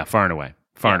 Yeah, far and away.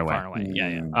 Far and away.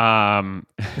 Yeah.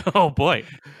 Oh boy.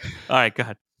 All right, go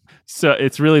ahead. So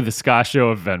it's really the ska show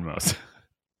of Venmos.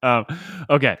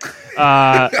 Okay.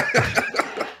 I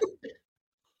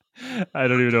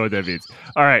don't even know what that means.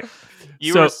 All right.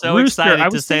 You were so rooster,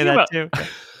 excited to say that too.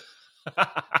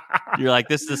 You're like,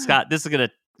 this is Scott. This is gonna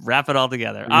wrap it all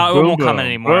together. I won't comment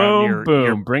anymore.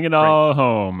 Boom. Bring it all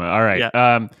home. All right.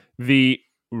 Yeah. The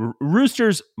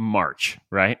Roosters march,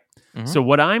 right? Mm-hmm. So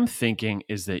what I'm thinking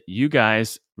is that you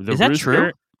guys, is that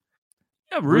true?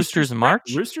 Yeah, Roosters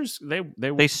march. Roosters,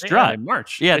 they strut. They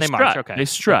march. Yeah, they march. Okay, they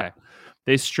strut. Okay.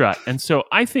 They strut. And so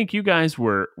I think you guys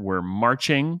were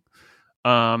marching,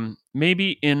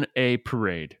 maybe in a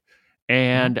parade.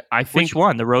 And I think which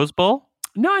one? The Rose Bowl?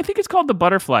 No, I think it's called the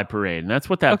Butterfly Parade, and that's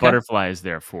what that butterfly is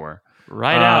there for.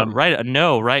 No,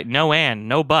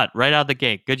 no but, right out of the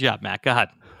gate. Good job, Matt. Go ahead.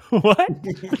 What?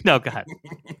 No, go ahead.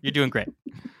 You're doing great.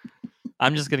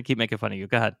 I'm just gonna keep making fun of you.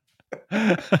 Go ahead.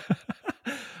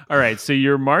 All right, so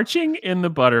you're marching in the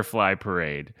Butterfly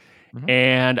Parade,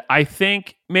 and I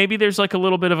think maybe there's like a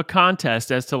little bit of a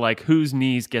contest as to like whose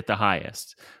knees get the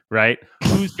highest, right?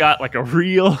 Who's got like a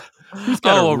real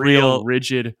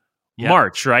rigid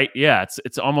march, right? Yeah,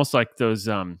 it's almost like those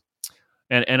and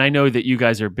I know that you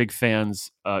guys are big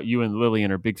fans. You and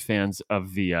Lillian are big fans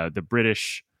of the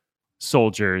British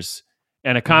soldiers.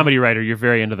 And a comedy writer, you're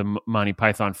very into the Monty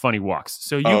Python funny walks.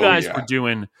 So you guys were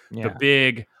doing the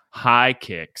big high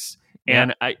kicks,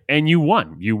 and you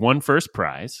won. You won first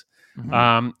prize.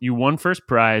 Mm-hmm. You won first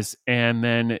prize, and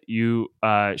then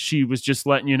she was just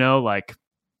letting you know, like,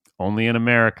 only in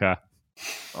America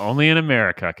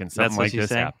can something like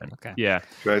this happen. Okay. Yeah.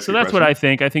 So that's what I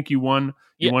think. I think you won.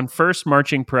 You won first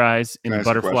marching prize in the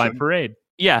Butterfly Parade.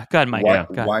 Yeah, go ahead, Mike.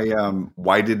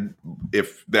 Why did,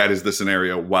 if that is the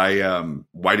scenario,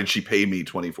 why did she pay me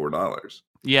 $24?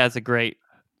 Yeah, it's a good.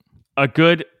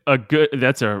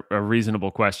 That's a reasonable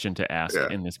question to ask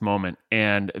in this moment,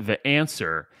 and the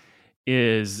answer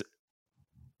is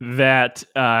that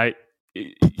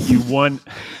you won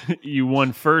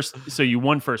first. So you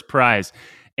won first prize,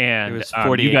 and it was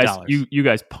 $48. You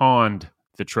guys pawned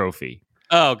the trophy.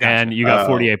 Oh, gotcha. And you got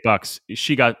 $48.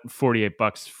 She got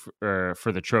 $48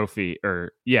 for the trophy,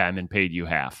 and then paid you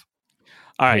half.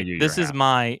 All right, this is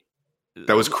my.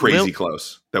 That was crazy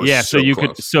close. That was so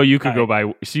you could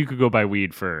go buy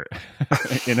weed for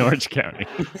in Orange County.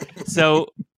 So,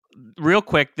 real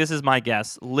quick, this is my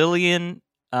guess. Lillian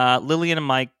and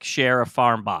Mike share a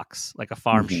farm box, like a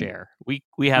farm share.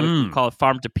 We have we call it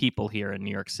farm to people here in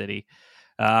New York City,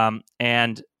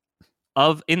 and.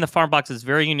 In the farm box is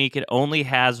very unique. It only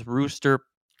has rooster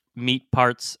meat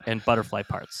parts and butterfly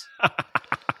parts.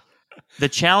 The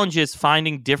challenge is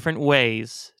finding different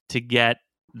ways to get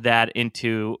that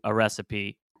into a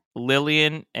recipe.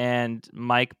 Lillian and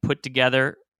Mike put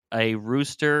together a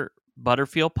rooster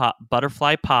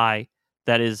butterfly pie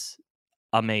that is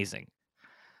amazing.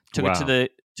 Took it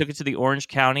to the Orange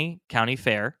County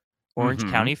Fair.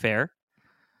 County Fair.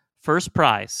 First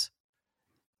prize.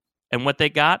 And what they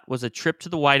got was a trip to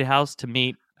the White House to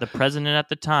meet the president at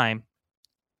the time,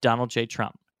 Donald J.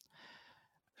 Trump.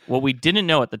 What we didn't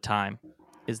know at the time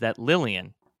is that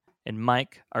Lillian and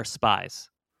Mike are spies.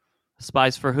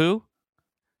 Spies for who?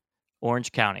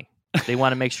 Orange County. They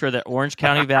want to make sure that Orange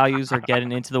County values are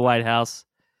getting into the White House.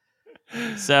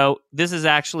 So this is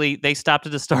actually, they stopped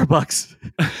at a Starbucks.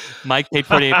 Mike paid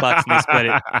 $48 and they split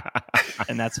it.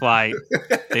 And that's why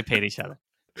they paid each other.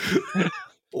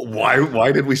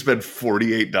 Why did we spend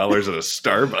 $48 at a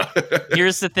Starbucks?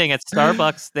 Here's the thing: at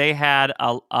Starbucks, they had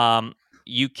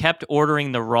you kept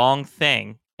ordering the wrong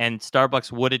thing, and Starbucks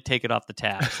wouldn't take it off the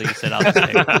tab. So you said, "I'll just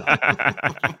take it."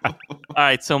 All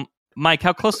right. So Mike,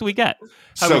 how close do we get?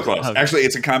 So close. Actually,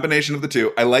 it's a combination of the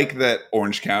two. I like that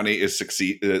Orange County is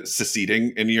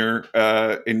seceding in your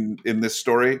in this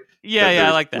story. Yeah,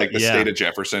 I like that. Like the state of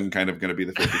Jefferson, kind of going to be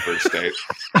the 51st state.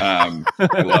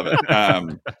 I love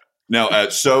it. No,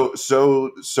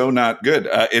 so not good.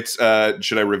 It's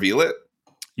should I reveal it?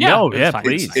 Yeah,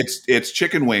 please. It's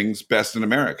chicken wings, best in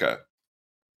America.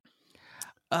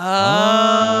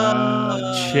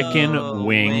 Chicken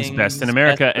wings, best in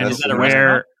America. And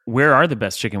where are the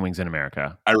best chicken wings in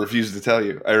America? I refuse to tell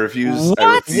you. I refuse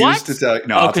to tell you.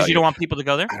 No, because you don't want people to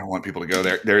go there? I don't want people to go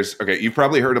there. You've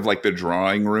probably heard of like the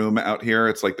Drawing Room out here.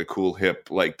 It's like the cool hip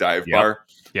like dive bar.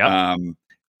 Yeah.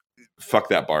 Fuck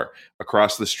that bar.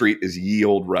 Across the street is Ye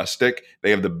Old Rustic. They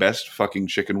have the best fucking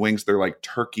chicken wings. They're like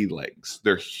turkey legs.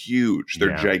 They're huge.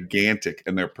 They're gigantic,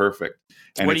 and they're perfect.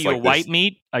 So what are you, like a white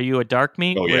meat? Are you a dark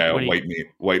meat? Oh yeah, white meat.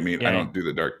 White meat. Yeah. I don't do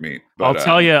the dark meat. But,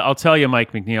 I'll tell you,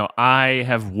 Mike McNeal. I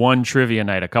have won trivia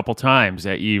night a couple times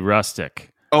at Ye Rustic.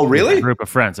 Oh really? With a group of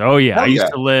friends. Oh yeah. I used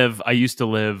to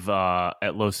live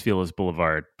at Los Feliz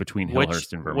Boulevard between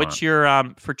Hillhurst and Vermont. What's your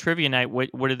for trivia night? What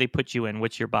do they put you in?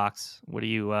 What's your box? What do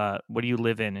you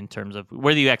live in terms of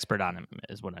what are you expert on?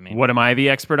 Is what I mean. What am I the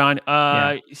expert on?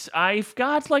 I've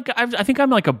got like I think I'm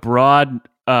like a broad.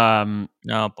 Oh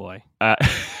boy. I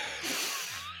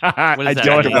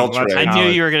knew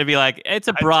you were going to be like, it's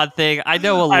a broad thing. I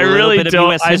know a little bit of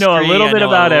U.S. history. I know a little bit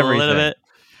about everything.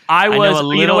 I know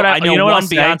one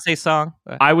Beyonce song.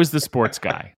 I was the sports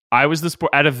guy. I was the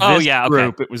sport out of this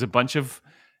group. It was a bunch of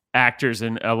actors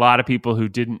and a lot of people who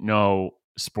didn't know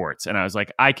sports, and I was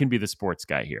like, I can be the sports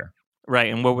guy here.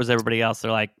 Right. And what was everybody else?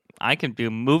 They're like, I can do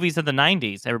movies of the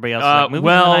 90s. Everybody else like, movies of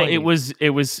the 90s. It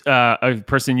was a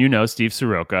person Steve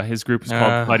Soroka. His group was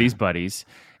called Putty's Buddies,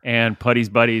 and Putty's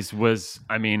Buddies was,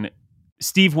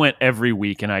 Steve went every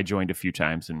week, and I joined a few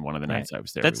times. And one of the nights I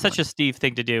was there, that's such a Steve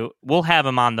thing to do. We'll have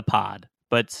him on the pod,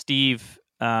 but Steve,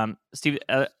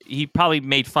 he probably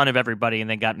made fun of everybody and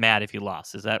then got mad if you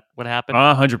lost. Is that what happened?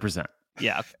 100%.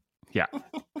 Yeah. Okay. Yeah.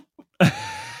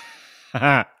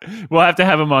 We'll have to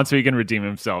have him on so he can redeem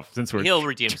himself. He'll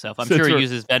redeem himself. I'm sure he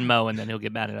uses Venmo, and then he'll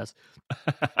get mad at us.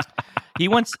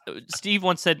 Steve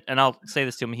once said, and I'll say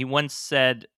this to him. He once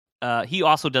said he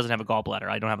also doesn't have a gallbladder.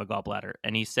 I don't have a gallbladder,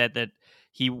 and he said that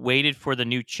he waited for the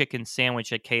new chicken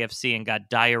sandwich at KFC and got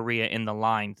diarrhea in the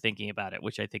line thinking about it,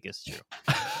 which I think is true.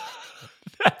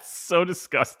 That's so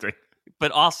disgusting.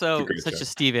 But also such a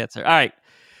Steve answer. All right.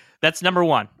 That's number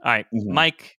one. All right. Mm-hmm.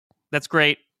 Mike, that's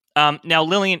great. Now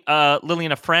Lillian,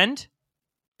 a friend?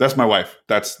 That's my wife.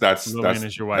 That's Lillian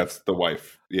is your wife. That's the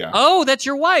wife. Yeah. Oh, that's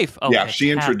your wife. Oh, yeah,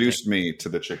 she introduced me to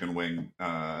the chicken wing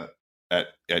at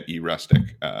Ye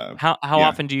Rustic. How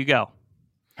often do you go?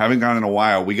 Haven't gone in a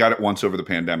while. We got it once over the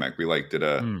pandemic. We did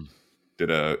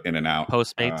a in and out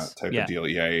Postmates type of deal.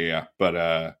 Yeah.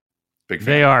 But big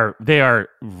fan. They are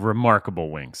remarkable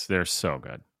wings. They're so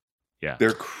good. Yeah.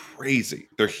 They're crazy.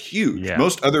 They're huge. Yeah.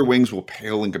 Most other wings will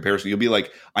pale in comparison. You'll be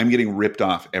like, I'm getting ripped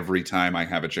off every time I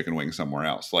have a chicken wing somewhere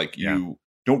else. Like you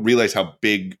don't realize how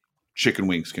big chicken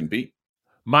wings can be.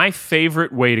 My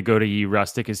favorite way to go to Ye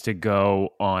Rustic is to go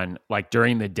on like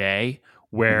during the day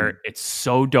where it's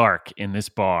so dark in this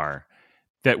bar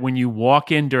that when you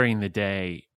walk in during the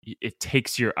day, it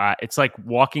takes your eye. It's like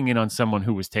walking in on someone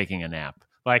who was taking a nap.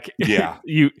 Like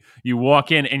you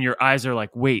walk in and your eyes are like,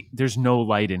 wait, there's no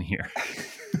light in here.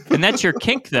 And that's your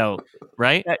kink though,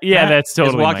 right? That's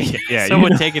totally walking, my kink. Yeah,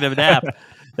 someone taking a nap.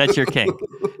 That's your kink.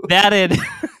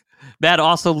 That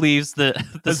also leaves the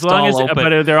stall open.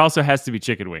 But there also has to be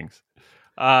chicken wings.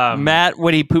 Matt,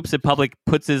 when he poops in public,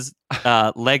 puts his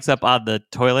legs up on the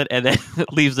toilet and then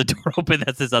leaves the door open.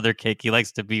 That's his other kink. He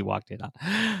likes to be walked in on.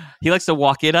 He likes to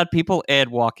walk in on people and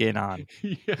walk in on.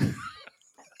 Yeah.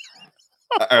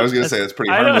 I was going to say that's pretty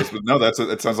harmless, but no,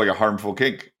 it sounds like a harmful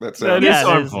kink. That is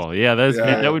harmful.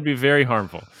 That would be very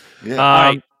harmful. Yeah. All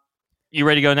right. You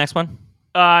ready to go next one?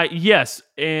 Yes.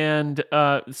 And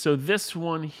so this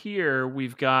one here,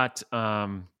 we've got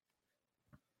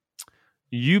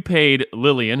you paid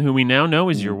Lillian, who we now know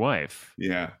is your wife.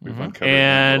 Yeah. We've uncovered.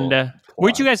 And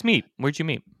where'd you guys meet? Where'd you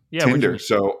meet? Yeah, Tinder.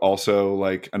 So also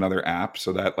like another app.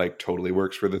 So that like totally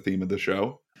works for the theme of the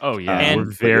show. Oh, yeah. And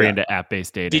we're very into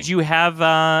app-based dating. Did you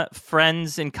have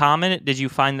friends in common? Did you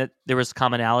find that there was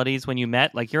commonalities when you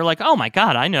met? Like, you're like, oh, my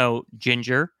God, I know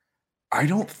Ginger. I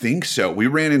don't think so. We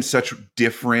ran in such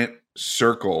different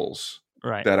circles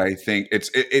that I think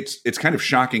it's kind of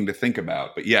shocking to think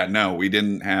about. But yeah, no, we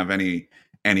didn't have any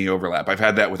overlap. I've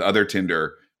had that with other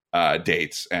Tinder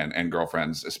dates and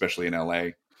girlfriends, especially in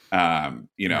LA.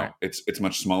 It's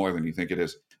much smaller than you think it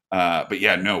is. But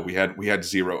yeah, no, we had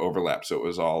zero overlap. So it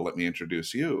was all, let me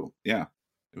introduce you. Yeah.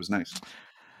 It was nice.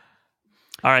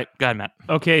 All right, go ahead, Matt.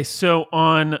 Okay, so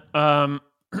on March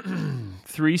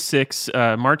 6th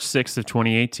of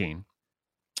 2018,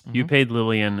 you paid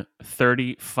Lillian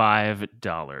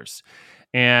 $35.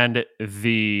 And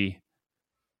the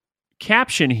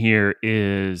caption here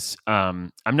is,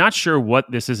 I'm not sure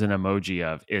what this is an emoji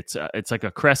of. It's like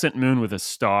a crescent moon with a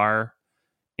star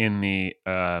in the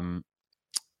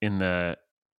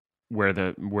where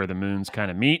the moons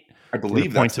kind of meet. I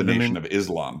believe that's the Nation of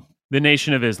Islam. The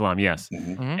Nation of Islam, yes.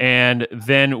 And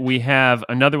then we have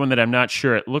another one that I'm not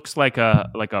sure. It looks like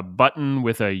a button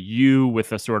with a U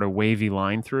with a sort of wavy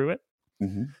line through it.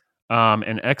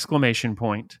 An exclamation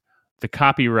point, the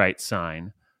copyright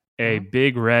sign, a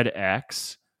big red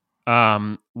X.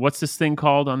 What's this thing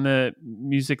called on the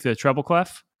music? The treble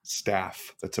clef?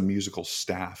 Staff. That's a musical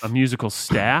staff. A musical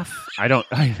staff?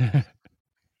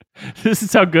 This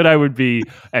is how good I would be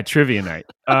at trivia night.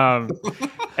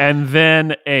 And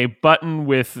then a button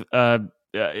with,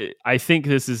 I think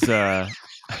this is...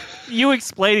 you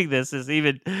explaining this is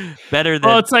even better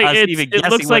than us even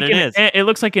guessing what it is. It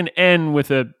looks like an N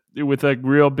with a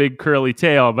real big curly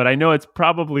tail, but I know it's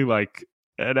probably like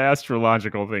an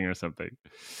astrological thing or something.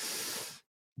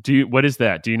 What is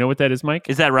that? Do you know what that is, Mike?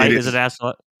 Is that right? It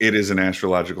is an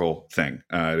astrological thing.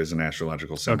 It is an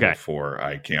astrological symbol for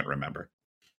I can't remember.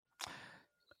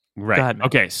 Right. Go ahead,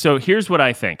 okay, so here's what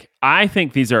I think. I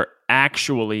think these are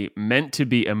actually meant to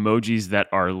be emojis that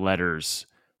are letters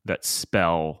that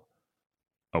spell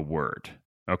a word.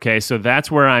 Okay, so that's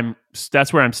where I'm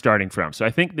starting from. So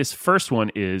I think this first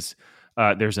one is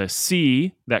there's a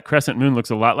C. That crescent moon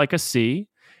looks a lot like a C,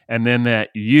 and then that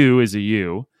U is a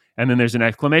U, and then there's an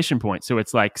exclamation point. So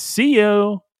it's like see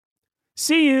you.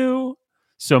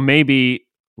 So maybe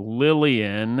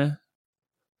Lillian.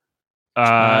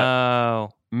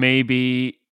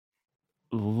 Maybe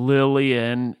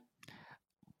Lillian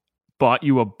bought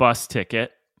you a bus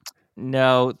ticket.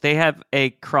 No, they have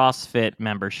a CrossFit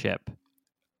membership.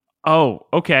 Oh,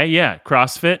 okay, yeah,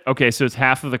 CrossFit. Okay, so it's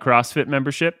half of the CrossFit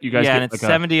membership. You guys, and it's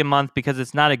 $70 a month because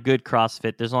it's not a good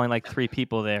CrossFit. There's only like 3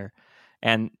 people there,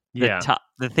 and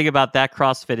the thing about that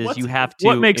CrossFit is you have to.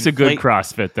 What makes a good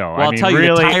CrossFit, though? Well, I'll tell you,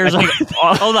 really, the tires.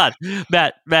 Hold on,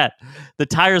 Matt. The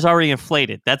tire's already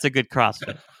inflated. That's a good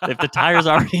CrossFit. If the tire's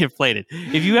already inflated,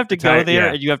 if you have to go there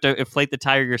and you have to inflate the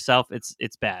tire yourself, it's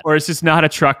bad. Or it's just not a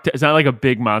truck. It's not like a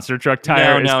big monster truck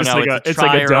tire. No. It's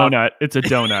like a donut. It's a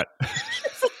donut.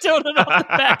 It's a donut off the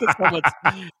back of someone's.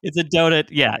 It's a donut.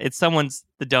 Yeah, it's someone's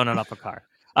the donut off a car.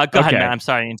 Go ahead, Matt. I'm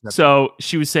sorry to interrupt. So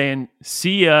she was saying,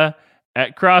 "See ya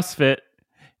at CrossFit,"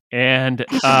 and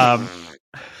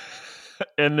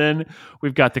and then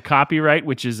we've got the copyright,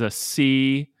 which is a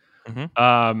C.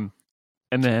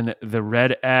 And then the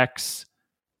red X,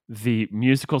 the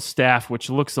musical staff, which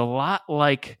looks a lot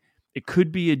like it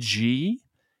could be a G.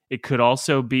 It could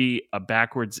also be a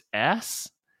backwards S,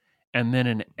 and then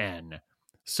an N.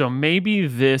 So maybe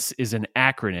this is an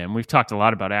acronym. We've talked a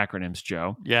lot about acronyms,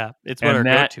 Joe. Yeah, it's what our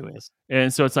go-to is.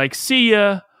 And so it's like, see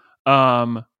ya,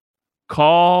 call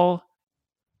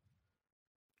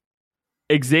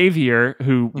Xavier,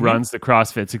 who runs the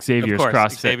CrossFit. Xavier's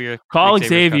CrossFit. Call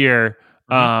Xavier.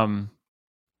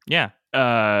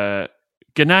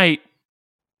 Good night.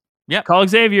 Yep. Call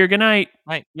Xavier. Good night.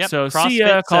 Right. Yep. So CrossFit, see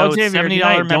ya. Call Xavier.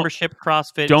 $70 membership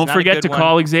CrossFit. Don't forget to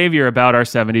call Xavier about our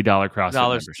 $70 CrossFit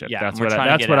membership. Yeah, that's you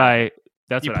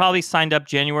what probably signed up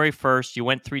January 1st. You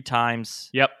went 3 times.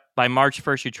 Yep. By March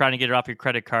 1st, you're trying to get it off your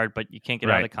credit card, but you can't get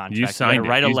out of the contract. You signed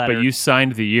write a letter. But you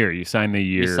signed the year. You signed the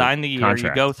year. Contract.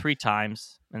 You go 3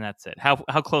 times, and that's it. How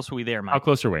close are we there, Mike? How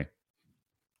close are we?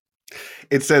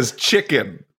 It says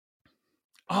chicken.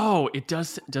 Oh, it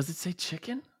does. Does it say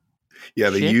chicken?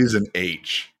 Yeah, they use an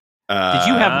H. Did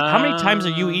you have? How many times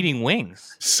are you eating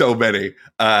wings? So many.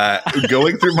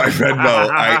 Going through my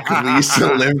Venmo, we used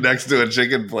to live next to a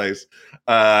chicken place.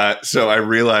 So I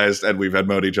realized, and we've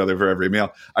Venmo'd each other for every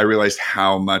meal. I realized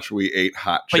how much we ate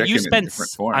hot chicken in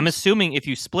different forms. I'm assuming if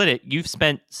you split it, you've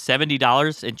spent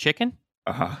 $70 in chicken.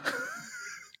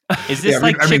 Is this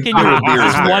chicken?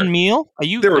 Is this one meal?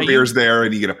 There were beers there,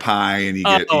 and you get a pie, and you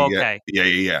get.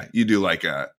 Yeah. You do like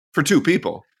for 2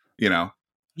 people. You know.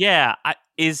 Yeah.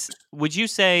 Would you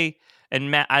say?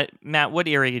 And Matt, what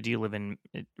area do you live in?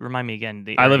 Remind me again.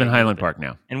 I live in Highland Park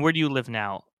now. And where do you live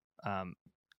now,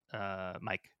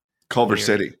 Mike? Culver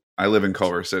City. I live in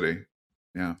Culver City.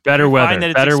 Yeah. Better weather.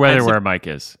 Better weather where Mike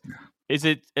is. Is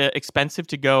it expensive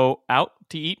to go out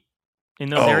to eat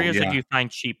in those areas, or do you find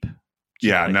cheap?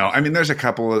 Yeah, no. I mean, there's a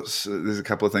couple of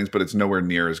things, but it's nowhere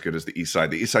near as good as the East Side.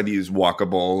 The East Side is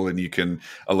walkable, and you can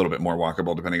a little bit more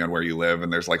walkable depending on where you live.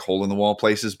 And there's like hole in the wall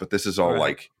places, but this is all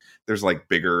like there's like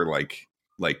bigger like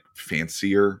like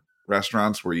fancier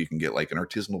restaurants where you can get like an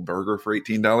artisanal burger for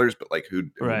 $18, but like who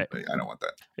I don't want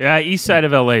that. Yeah, east side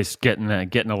of LA is getting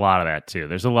a lot of that too.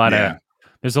 There's a lot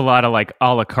of like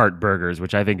a la carte burgers,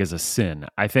 which I think is a sin.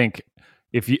 I think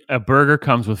if a burger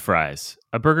comes with fries,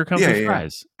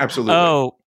 fries. Absolutely.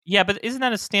 Oh, yeah, but isn't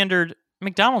that a standard?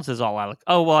 McDonald's is all out.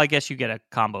 Oh, well, I guess you get a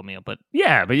combo meal, but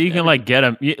yeah, but you can like get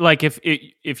them. Like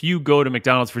if you go to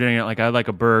McDonald's for dinner, like I'd like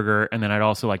a burger, and then I'd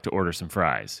also like to order some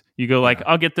fries. You go like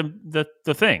I'll get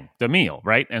the meal,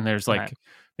 right? And there's like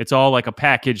it's all like a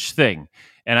packaged thing,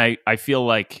 and I feel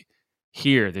like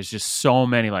here there's just so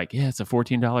many like it's a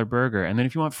 $14 burger, and then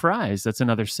if you want fries, that's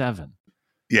another $7.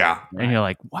 Yeah, and you're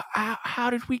like, wow, how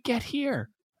did we get here?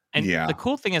 And the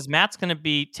cool thing is Matt's going to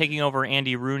be taking over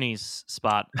Andy Rooney's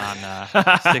spot on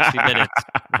 60 Minutes.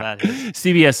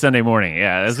 CBS Sunday Morning.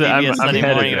 Yeah. CBS Sunday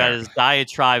Morning about his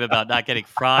diatribe about not getting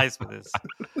fries with his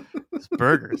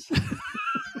burgers.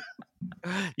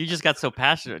 You just got so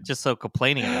passionate, just so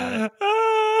complaining about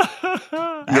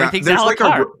it. Everything's a la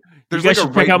carte. You guys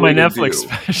should check out my Netflix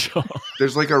special.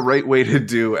 There's like a right way to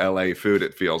do LA food,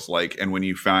 it feels like. And when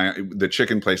you find the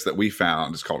chicken place that we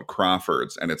found is called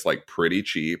Crawford's, and it's like pretty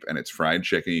cheap, and it's fried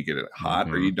chicken. You get it hot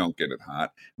or you don't get it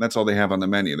hot. And that's all they have on the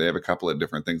menu. They have a couple of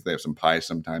different things. They have some pie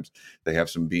sometimes. They have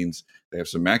some beans. They have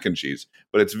some mac and cheese.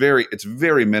 But it's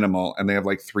very minimal, and they have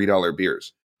like $3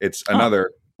 beers. It's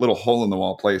another little hole in the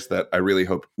wall place that I really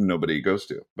hope nobody goes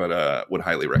to, but would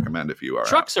highly recommend if you are.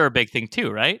 Trucks are a big thing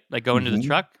too, right? Like going to the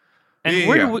truck.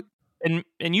 And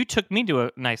and you took me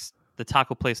to the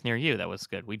taco place near you. That was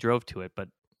good. We drove to it, but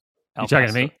you talking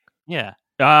to me? Yeah.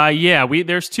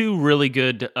 There's two really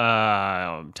good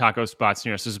taco spots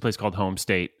near us. There's a place called Home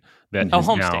State that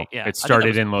State. Yeah, it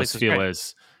started in Los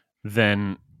Feliz,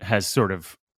 then has sort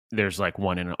of. There's like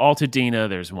one in Altadena.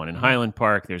 There's one in Highland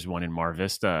Park. There's one in Mar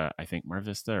Vista. I think Mar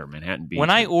Vista or Manhattan Beach. When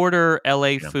I order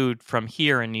LA food from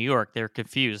here in New York, they're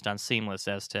confused on Seamless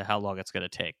as to how long it's going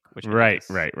to take. Right.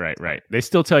 They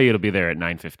still tell you it'll be there at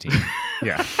 9:15.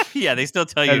 Yeah. Yeah, they still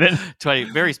tell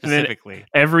you very specifically.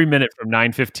 Every minute from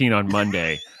 9:15 on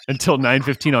Monday until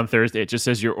 9:15 on Thursday, it just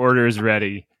says your order is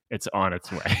ready. It's on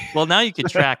its way. Well, now you can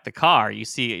track the car. You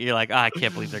see, you're like, I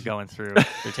can't believe they're going through.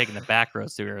 They're taking the back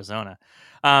roads through Arizona.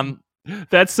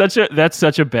 That's such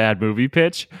a bad movie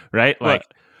pitch, right? Like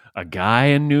a guy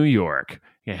in New York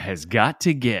has got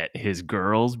to get his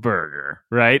girl's burger,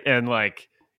 right? And like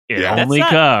it only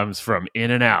comes from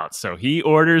In-N-Out. So he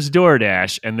orders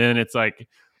DoorDash, and then it's like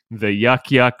the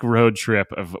yuck road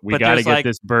trip of we got to get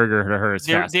this burger to her as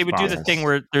fast as They would do the thing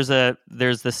where there's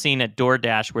the scene at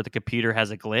DoorDash where the computer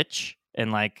has a glitch,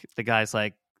 and like the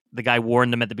guy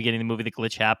warned them at the beginning of the movie the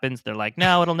glitch happens. They're like,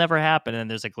 no, it'll never happen. And then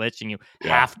there's a glitch, and you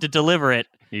have to deliver it.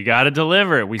 You got to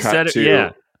deliver it. We said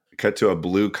it. Cut to a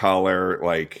blue collar,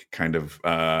 like kind of,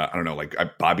 I don't know, like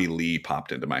Bobby Lee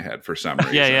popped into my head for some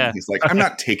reason. Yeah. He's like, I'm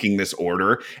not taking this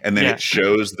order. And then it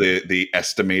shows the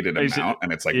estimated amount,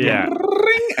 and it's like,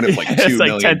 ring, and it's like $2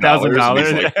 million.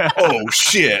 $10,000. Like, oh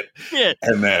shit.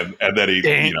 And then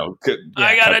he,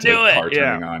 I got to do it.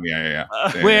 Turning on. Yeah.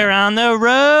 We're on the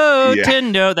road to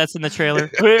know. That's in the trailer.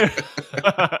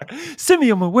 Send me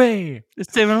on my way.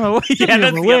 Send me on my way. Yeah,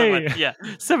 that's the other one. Yeah.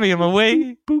 Send me on my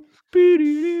way. Boop.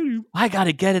 I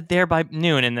gotta get it there by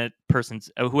noon, and the person's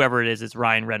whoever it is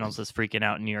Ryan Reynolds is freaking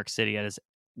out in New York City at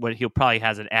what he'll probably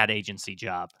has an ad agency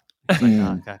job. Like,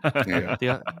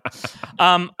 okay.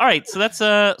 All right, so that's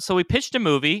so we pitched a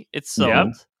movie. It's sold. Yep.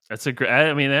 That's a good.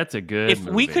 If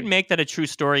movie. We could make that a true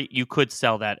story, you could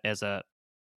sell that as a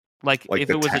like if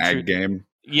the it was tag a true game.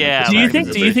 Yeah. Do you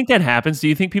think that happens? Do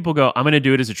you think people go, I'm going to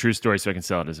do it as a true story so I can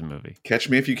sell it as a movie? Catch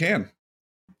me if you can.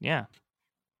 Yeah.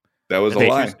 That was a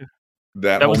lie.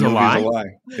 That was a lie.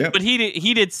 Yep. But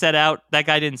he did set out. That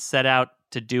guy didn't set out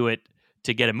to do it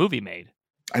to get a movie made.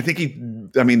 I think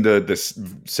the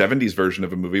 70s version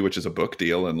of a movie, which is a book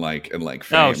deal and fame.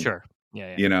 Oh, sure.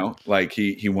 Yeah. Like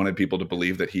he wanted people to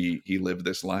believe that he lived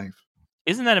this life.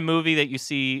 Isn't that a movie that you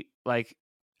see? Like,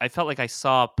 I felt like I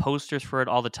saw posters for it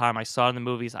all the time. I saw it in the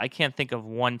movies. I can't think of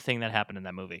one thing that happened in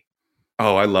that movie.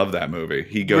 Oh, I love that movie.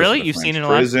 He goes really? to You've seen it in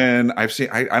prison. I've seen.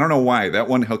 I don't know why that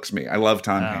one hooks me. I love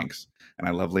Tom Hanks and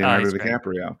I love Leonardo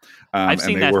DiCaprio. I've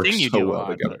seen that thing you do well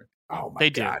together. Oh my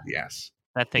God! Yes,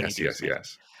 that thing.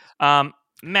 Yes.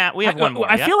 Matt, we have one more.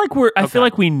 I feel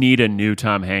like we need a new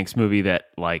Tom Hanks movie that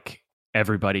like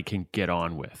everybody can get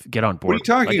on board. What are you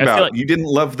talking about? You didn't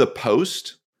love The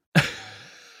Post?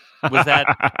 Was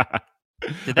that?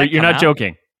 Did that You're not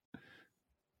joking.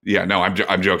 Yeah, no,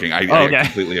 I'm joking. I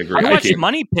completely agree. I watched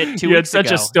Money Pit 2 weeks ago. You had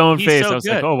such a stone face. So I was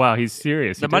like, oh, wow, he's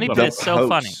serious. The Money Pit's so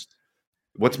funny.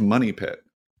 What's Money Pit?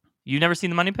 You never seen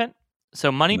The Money Pit?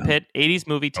 So Money Pit, 80s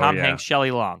movie, Tom Hanks,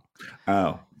 Shelley Long.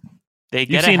 Oh. They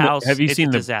get a house. Have you seen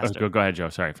the go disaster? ahead, Joe.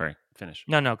 Sorry, finish.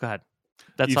 No, go ahead.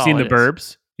 That's You've all seen The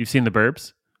Burbs? You've seen The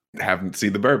Burbs? Haven't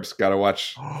seen The Burbs. Gotta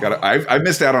watch. I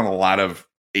missed out on a lot of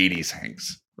 80s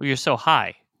Hanks. Well, you're so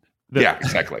high. Yeah,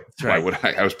 exactly. Why would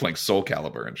I was playing Soul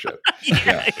Calibur and shit.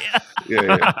 Yeah.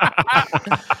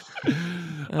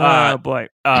 Oh boy.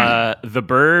 The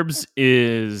Burbs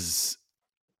is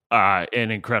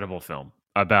an incredible film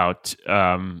about.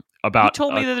 You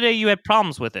told me the other day you had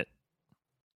problems with it.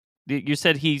 You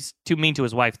said he's too mean to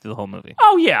his wife through the whole movie.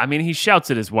 Oh yeah, I mean he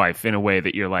shouts at his wife in a way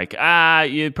that you're like,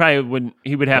 you probably wouldn't.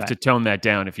 He would have to tone that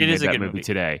down if he made that movie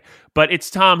today. But it's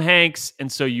Tom Hanks,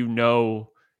 and so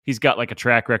he's got like a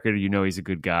track record. He's a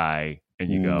good guy, and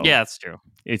you go, yeah, that's true.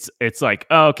 It's like,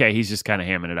 oh, okay, he's just kind of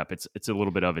hamming it up. It's a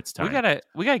little bit of its time.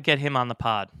 We gotta get him on the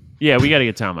pod. Yeah, we gotta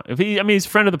get Tom. He's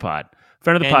friend of the pod.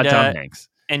 Tom Hanks.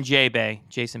 And J-Bay.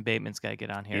 Jason Bateman's got to get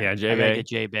on here. Yeah, J-Bay. Get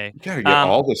J-Bay. You got to get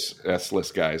all this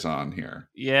S-list guys on here.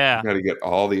 Yeah. You got to get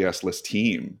all the S-list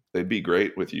team. They'd be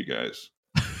great with you guys.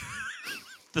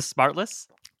 The Smartlist?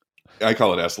 I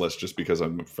call it S-list just because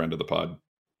I'm a friend of the pod.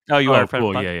 Oh, you are a friend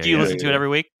of the pod? Do you listen to it every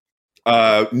week?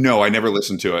 No, I never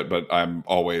listen to it, but I'm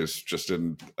always just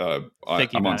I'm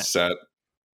on set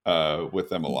with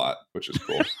them a lot, which is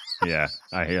cool. Yeah,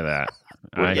 I hear that.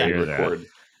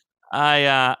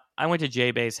 I went to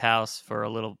J-Bay's house for a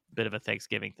little bit of a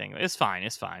Thanksgiving thing. It's fine.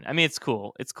 I mean, it's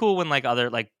cool. It's cool when like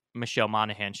other like Michelle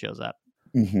Monaghan shows up.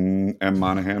 Mm-hmm. M.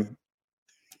 Monaghan.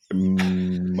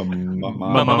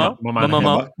 Mamana.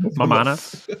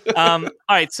 All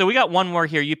right, so we got one more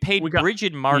here. You paid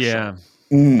Bridget Marshall.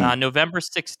 Yeah. November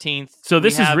 16th. So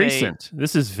this is recent.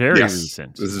 This is very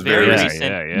recent. This is very recent.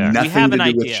 Yeah. Nothing we have to an do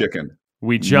idea. with chicken.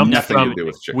 We jumped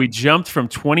from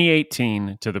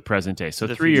 2018 to the present day. So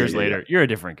 3 years later, you're a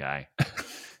different guy.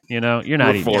 You're not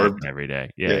eating chicken every day.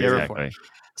 Yeah, exactly.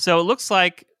 So it looks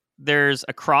like there's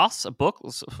a cross, a book,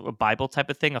 a Bible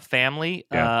type of thing, a family,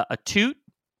 a toot,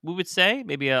 we would say,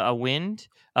 maybe a wind,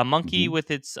 a monkey with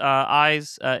its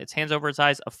eyes, its hands over its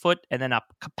eyes, a foot, and then a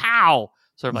kapow.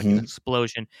 Sort of like an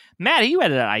explosion. Matt, you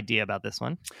had an idea about this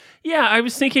one. Yeah, I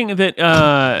was thinking that,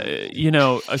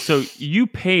 so you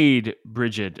paid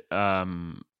Bridget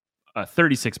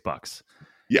 $36.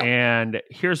 Yeah. And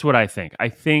here's what I think. I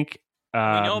think... we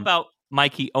know about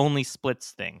Mike, he only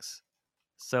splits things.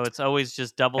 So it's always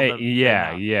just double the amount.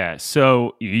 Yeah.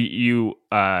 So you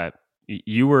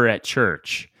were at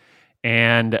church,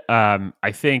 and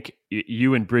I think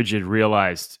you and Bridget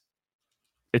realized...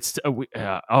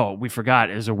 we forgot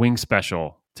there's a wing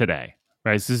special today,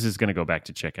 right? So this is going to go back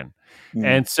to chicken.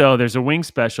 And so there's a wing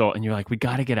special and you're like, we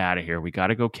got to get out of here. We got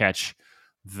to go catch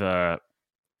the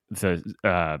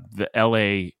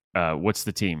LA, what's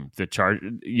the team? The Charge.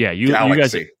 Yeah. You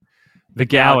guys, the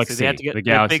Galaxy, they have to get the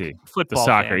Galaxy, big football the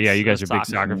soccer. Fans, yeah. You guys are big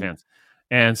soccer fans.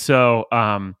 And so,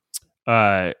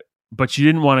 but you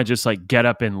didn't want to just like get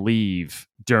up and leave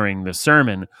during the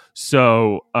sermon.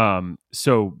 So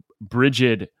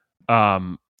Bridget did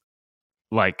a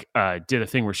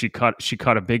thing where she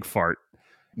caught a big fart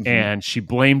and she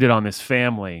blamed it on this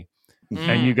family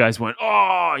and you guys went,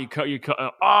 you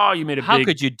made a How big...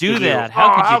 could you do that?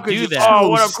 How could you do that? Oh,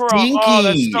 what a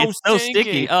stinky. It's so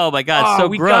sticky. Oh my God, so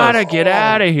we gross. Gotta get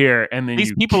out of here. And then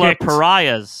these people are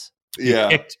pariahs.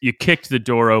 Yeah. You kicked the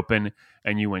door open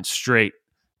and you went straight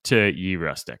to Ye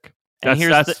Rustic.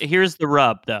 Here's the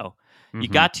rub though. You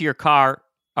got to your car,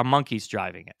 a monkey's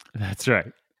driving it. That's right.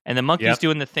 And the monkey's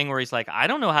doing the thing where he's like, I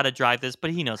don't know how to drive this,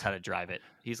 but he knows how to drive it.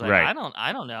 He's like, I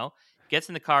don't know. Gets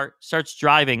in the car, starts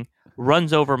driving,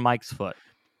 runs over Mike's foot.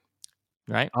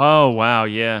 Right? Oh, wow.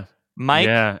 Yeah. Mike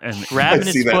grabbing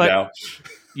his foot. Now.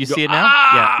 You see it now?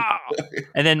 Yeah.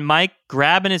 And then Mike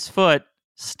grabbing his foot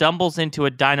stumbles into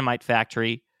a dynamite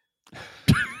factory.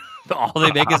 All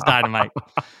they make is dynamite.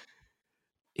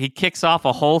 He kicks off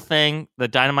a whole thing. The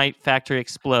dynamite factory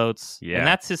explodes. Yeah. And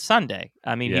that's his Sunday.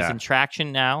 I mean, he's in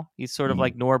traction now. He's sort of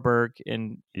like Norberg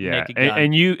in Naked Gun.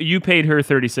 And you paid her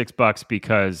 $36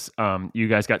 because you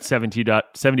guys got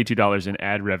 $72 in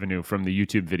ad revenue from the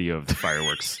YouTube video of the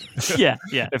fireworks. Yeah.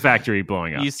 The factory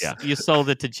blowing up. You sold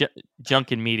it to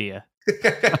Junkin Media.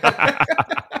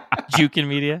 Jukin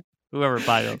Media. Whoever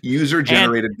buy those.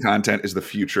 User-generated content is the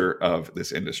future of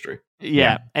this industry.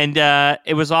 Yeah. And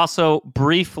it was also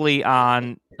briefly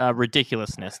on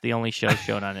Ridiculousness, the only show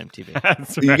shown on MTV.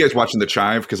 Right. You guys watching The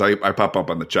Chive? Because I pop up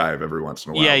on The Chive every once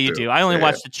in a while. Yeah, you do. I only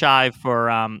watch The Chive for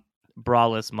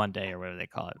Braless Monday or whatever they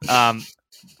call it.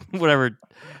 Whatever.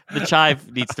 The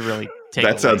Chive needs to really take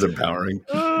That sounds empowering.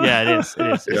 Yeah, it is.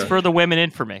 Yeah. It's for the women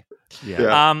in for me.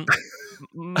 Yeah.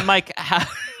 Mike,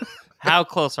 how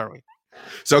close are we?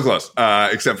 So close,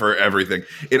 except for everything.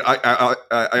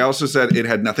 I also said it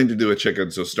had nothing to do with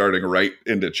chicken, so starting right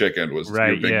into chicken was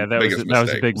right. Your that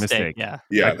was a big mistake. Yeah,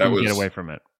 I that was get away from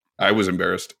it. I was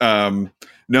embarrassed.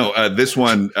 No, this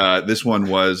one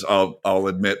was. I'll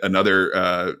admit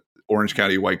another Orange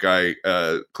County white guy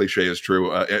cliche is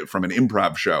true from an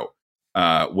improv show,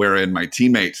 wherein my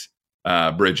teammate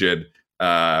Bridget,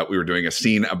 we were doing a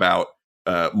scene about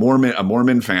a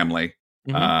Mormon family.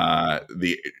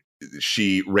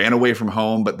 She ran away from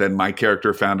home, but then my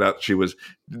character found out she was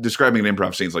describing an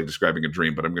improv scene like describing a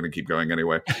dream, but I'm going to keep going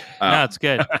anyway. No, it's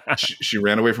good. She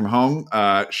ran away from home.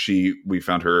 We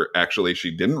found her. Actually,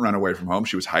 she didn't run away from home.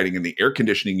 She was hiding in the air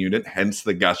conditioning unit, hence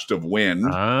the gust of wind.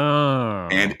 Oh.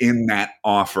 And in that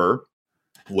offer,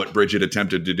 what Bridget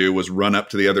attempted to do was run up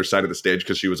to the other side of the stage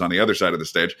because she was on the other side of the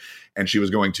stage, and she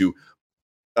was going to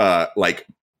like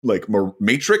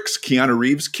Matrix Keanu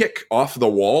Reeves kick off the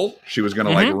wall. She was going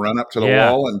to like run up to the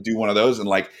wall and do one of those. And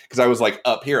like, cause I was like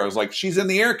up here, I was like, she's in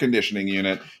the air conditioning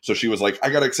unit. So she was like, I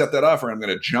got to accept that offer. I'm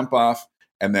going to jump off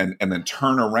and then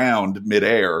turn around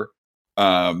midair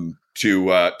to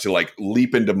like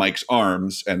leap into Mike's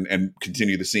arms and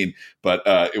continue the scene. But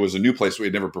it was a new place. We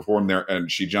had never performed there.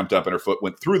 And she jumped up and her foot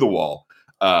went through the wall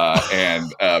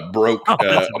and broke,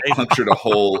 punctured a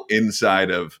hole inside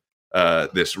of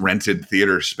this rented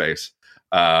theater space,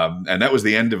 and that was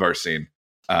the end of our scene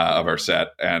of our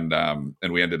set, and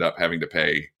we ended up having to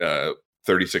pay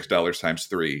 $36 times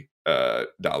 $3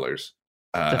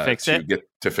 to fix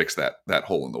to fix that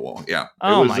hole in the wall. Yeah.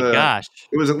 Oh my gosh!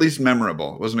 It was at least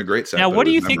memorable. It wasn't a great set. Now, what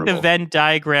do you think the Venn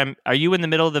diagram? Are you in the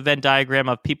middle of the Venn diagram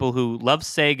of people who love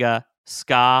Sega,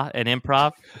 ska, and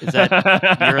improv? Is that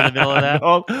you're in the middle of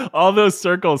that? All those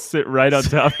circles sit right on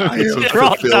top of each other. They're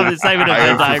all on the same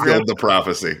diagram. Fulfilled the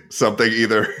prophecy. Something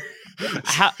either.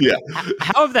 How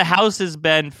have the houses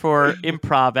been for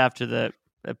improv after the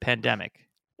pandemic?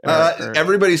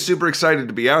 Everybody's super excited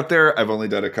to be out there. I've only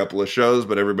done a couple of shows,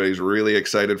 but everybody's really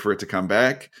excited for it to come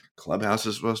back. Clubhouse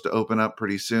is supposed to open up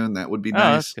pretty soon. That would be nice.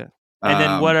 That's good. And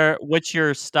then what's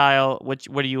your style? What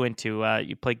are you into?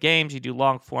 You play games, you do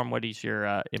long form. What is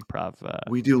your improv?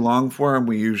 We do long form.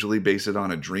 We usually base it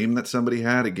on a dream that somebody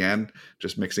had. Again,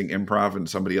 just mixing improv and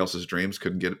somebody else's dreams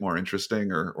couldn't get it more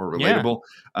interesting or relatable.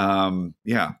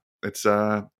 Yeah. It's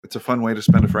a fun way to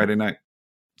spend a Friday night.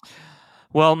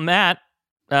 Well, Matt,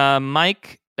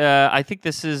 Mike, I think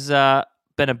this has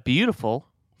been a beautiful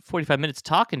 45 minutes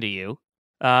talking to you.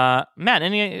 Matt,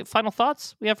 any final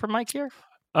thoughts we have for Mike here?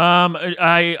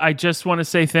 I just want to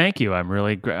say thank you. I'm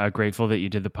really grateful that you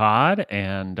did the pod,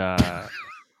 and yeah,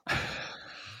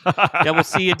 we'll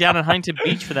see you down at Huntington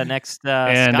Beach for that next.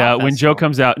 And when Joe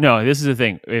comes out, no, this is the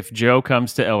thing. If Joe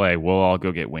comes to LA, we'll all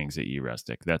go get wings at U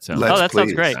Rustic. That sounds.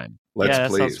 Sounds great.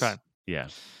 That sounds fun. Yeah.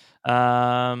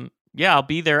 Yeah, I'll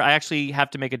be there. I actually have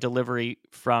to make a delivery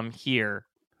from here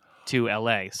to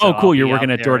LA. So cool. You're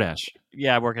working at DoorDash.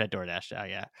 Yeah, I'm working at DoorDash now,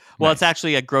 yeah. Well, nice. It's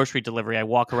actually a grocery delivery. I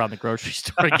walk around the grocery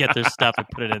store and get their stuff and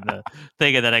put it in the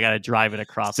thing, and then I got to drive it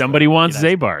across. Somebody wants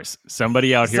Zaybars.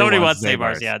 Somebody out here wants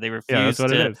Zaybars. Yeah, they refuse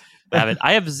to have it.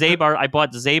 I have Zaybar. I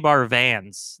bought Zaybar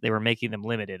vans. They were making them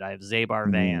limited. I have Zaybar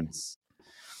vans.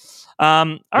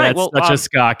 All right, well, such a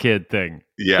ska kid thing.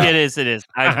 Yeah, it is.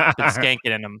 I've been skanking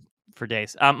in them for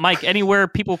days. Mike, anywhere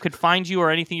people could find you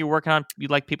or anything you're working on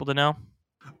you'd like people to know?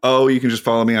 Oh, you can just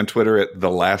follow me on Twitter at The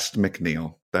Last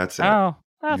McNeal. That's it. Oh,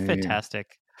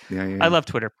 fantastic. Yeah. I love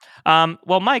Twitter.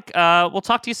 Well, Mike, we'll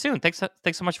talk to you soon. Thanks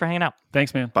so much for hanging out.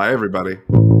 Thanks, man. Bye, everybody.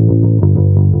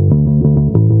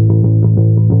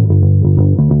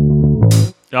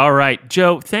 All right,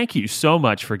 Joe, thank you so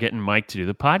much for getting Mike to do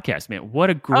the podcast, man. What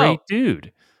a great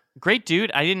dude. Great dude.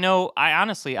 I didn't know.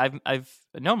 I've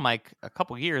known Mike a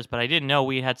couple years, but I didn't know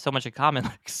we had so much in common.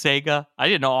 Like Sega. I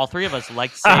didn't know all three of us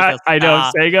liked Sega. I know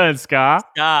Sega and ska.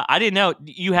 I didn't know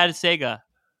you had a Sega.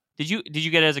 Did you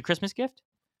get it as a Christmas gift?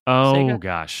 Oh Sega?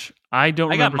 Gosh, I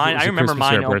don't. Got mine. I remember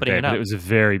mine opening it up. But it was a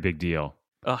very big deal.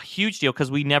 A huge deal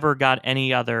because we never got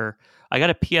any other. I got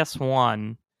a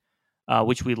PS1.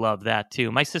 Which we love that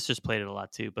too. My sisters played it a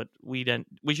lot too, but we didn't.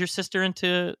 Was your sister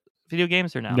into video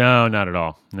games or no? No, not at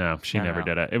all. No, she never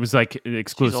did it. It was like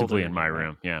exclusively in my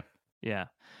room. Yeah. Yeah.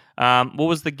 What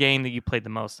was the game that you played the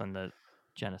most on the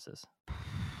Genesis?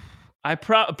 I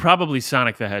probably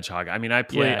Sonic the Hedgehog. I mean,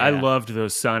 I loved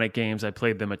those Sonic games. I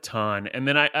played them a ton. And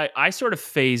then I sort of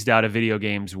phased out of video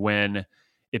games when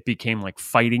it became like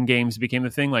fighting games became the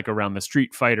thing, like around the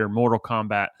Street Fighter, Mortal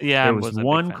Kombat. Yeah, there was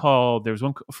one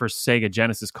for Sega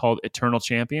Genesis called Eternal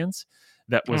Champions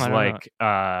that was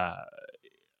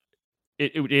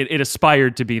it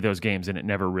aspired to be those games and it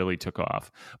never really took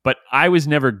off. But I was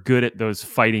never good at those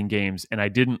fighting games and I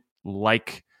didn't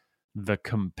like the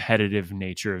competitive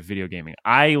nature of video gaming.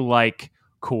 I like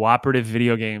cooperative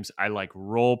video games. I like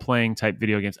role-playing type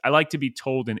video games. I like to be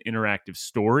told an interactive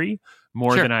story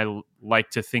more than I like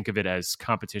to think of it as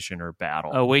competition or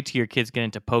battle. Oh, wait till your kids get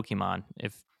into Pokemon.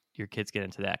 If your kids get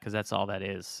into that, because that's all that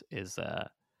is the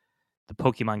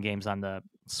Pokemon games on the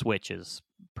Switch is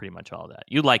pretty much all that.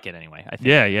 You like it anyway, I think.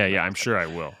 Yeah. I'm sure I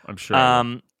will. I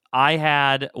will. I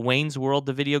had Wayne's World,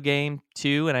 the video game,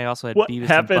 too, and I also had Beavis and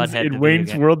Butthead. What happens in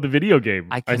Wayne's World, the video game?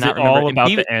 I cannot remember. All about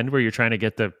the end where you're trying to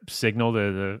get the signal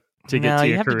to get to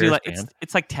your career band?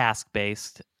 It's like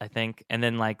task-based, I think. And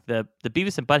then like the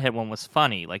Beavis and Butthead one was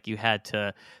funny. Like you had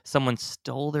to, someone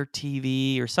stole their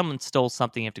TV or someone stole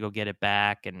something, you have to go get it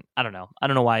back. And I don't know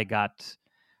why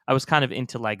I was kind of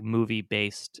into like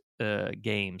movie-based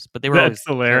games, but they were always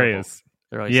hilarious.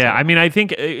 Terrible. I mean, I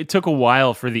think it took a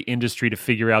while for the industry to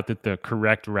figure out that the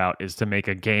correct route is to make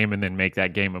a game and then make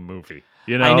that game a movie.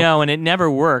 You know? I know, and it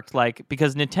never worked. Like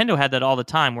because Nintendo had that all the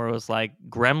time, where it was like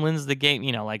Gremlins, the game,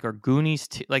 like or Goonies,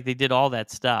 like they did all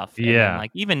that stuff. And then,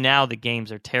 like even now, the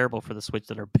games are terrible for the Switch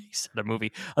that are based on a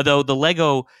movie. Although the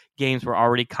Lego games were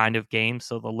already kind of games,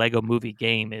 so the Lego movie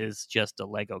game is just a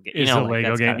Lego game. It's a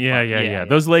Lego game. Yeah.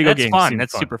 Those Lego games, fun.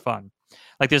 That's super fun.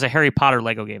 Like there's a Harry Potter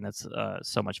Lego game that's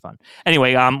so much fun.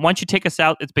 Anyway, why don't you take us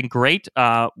out? It's been great.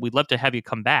 We'd love to have you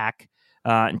come back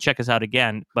and check us out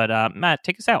again. But Matt,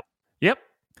 take us out. Yep.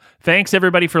 Thanks,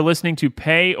 everybody, for listening to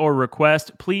Pay or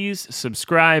Request. Please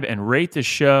subscribe and rate the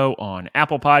show on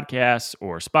Apple Podcasts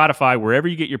or Spotify, wherever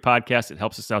you get your podcasts. It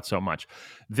helps us out so much.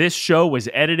 This show was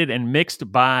edited and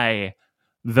mixed by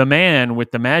the man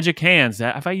with the magic hands.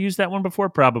 Have I used that one before?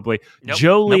 Probably. Nope.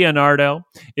 Joe Leonardo.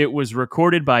 It was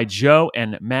recorded by Joe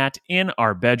and Matt in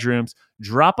our bedrooms.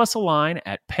 Drop us a line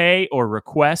at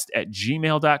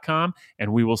payOrRequest@gmail.com,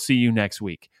 and we will see you next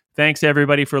week. Thanks,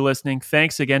 everybody, for listening.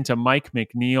 Thanks again to Mike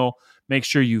McNeal. Make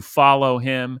sure you follow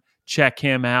him. Check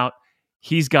him out.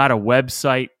 He's got a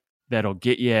website that'll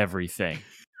get you everything.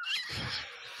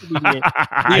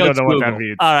 I don't know what that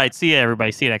means. All right. See you,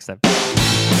 everybody. See you next time.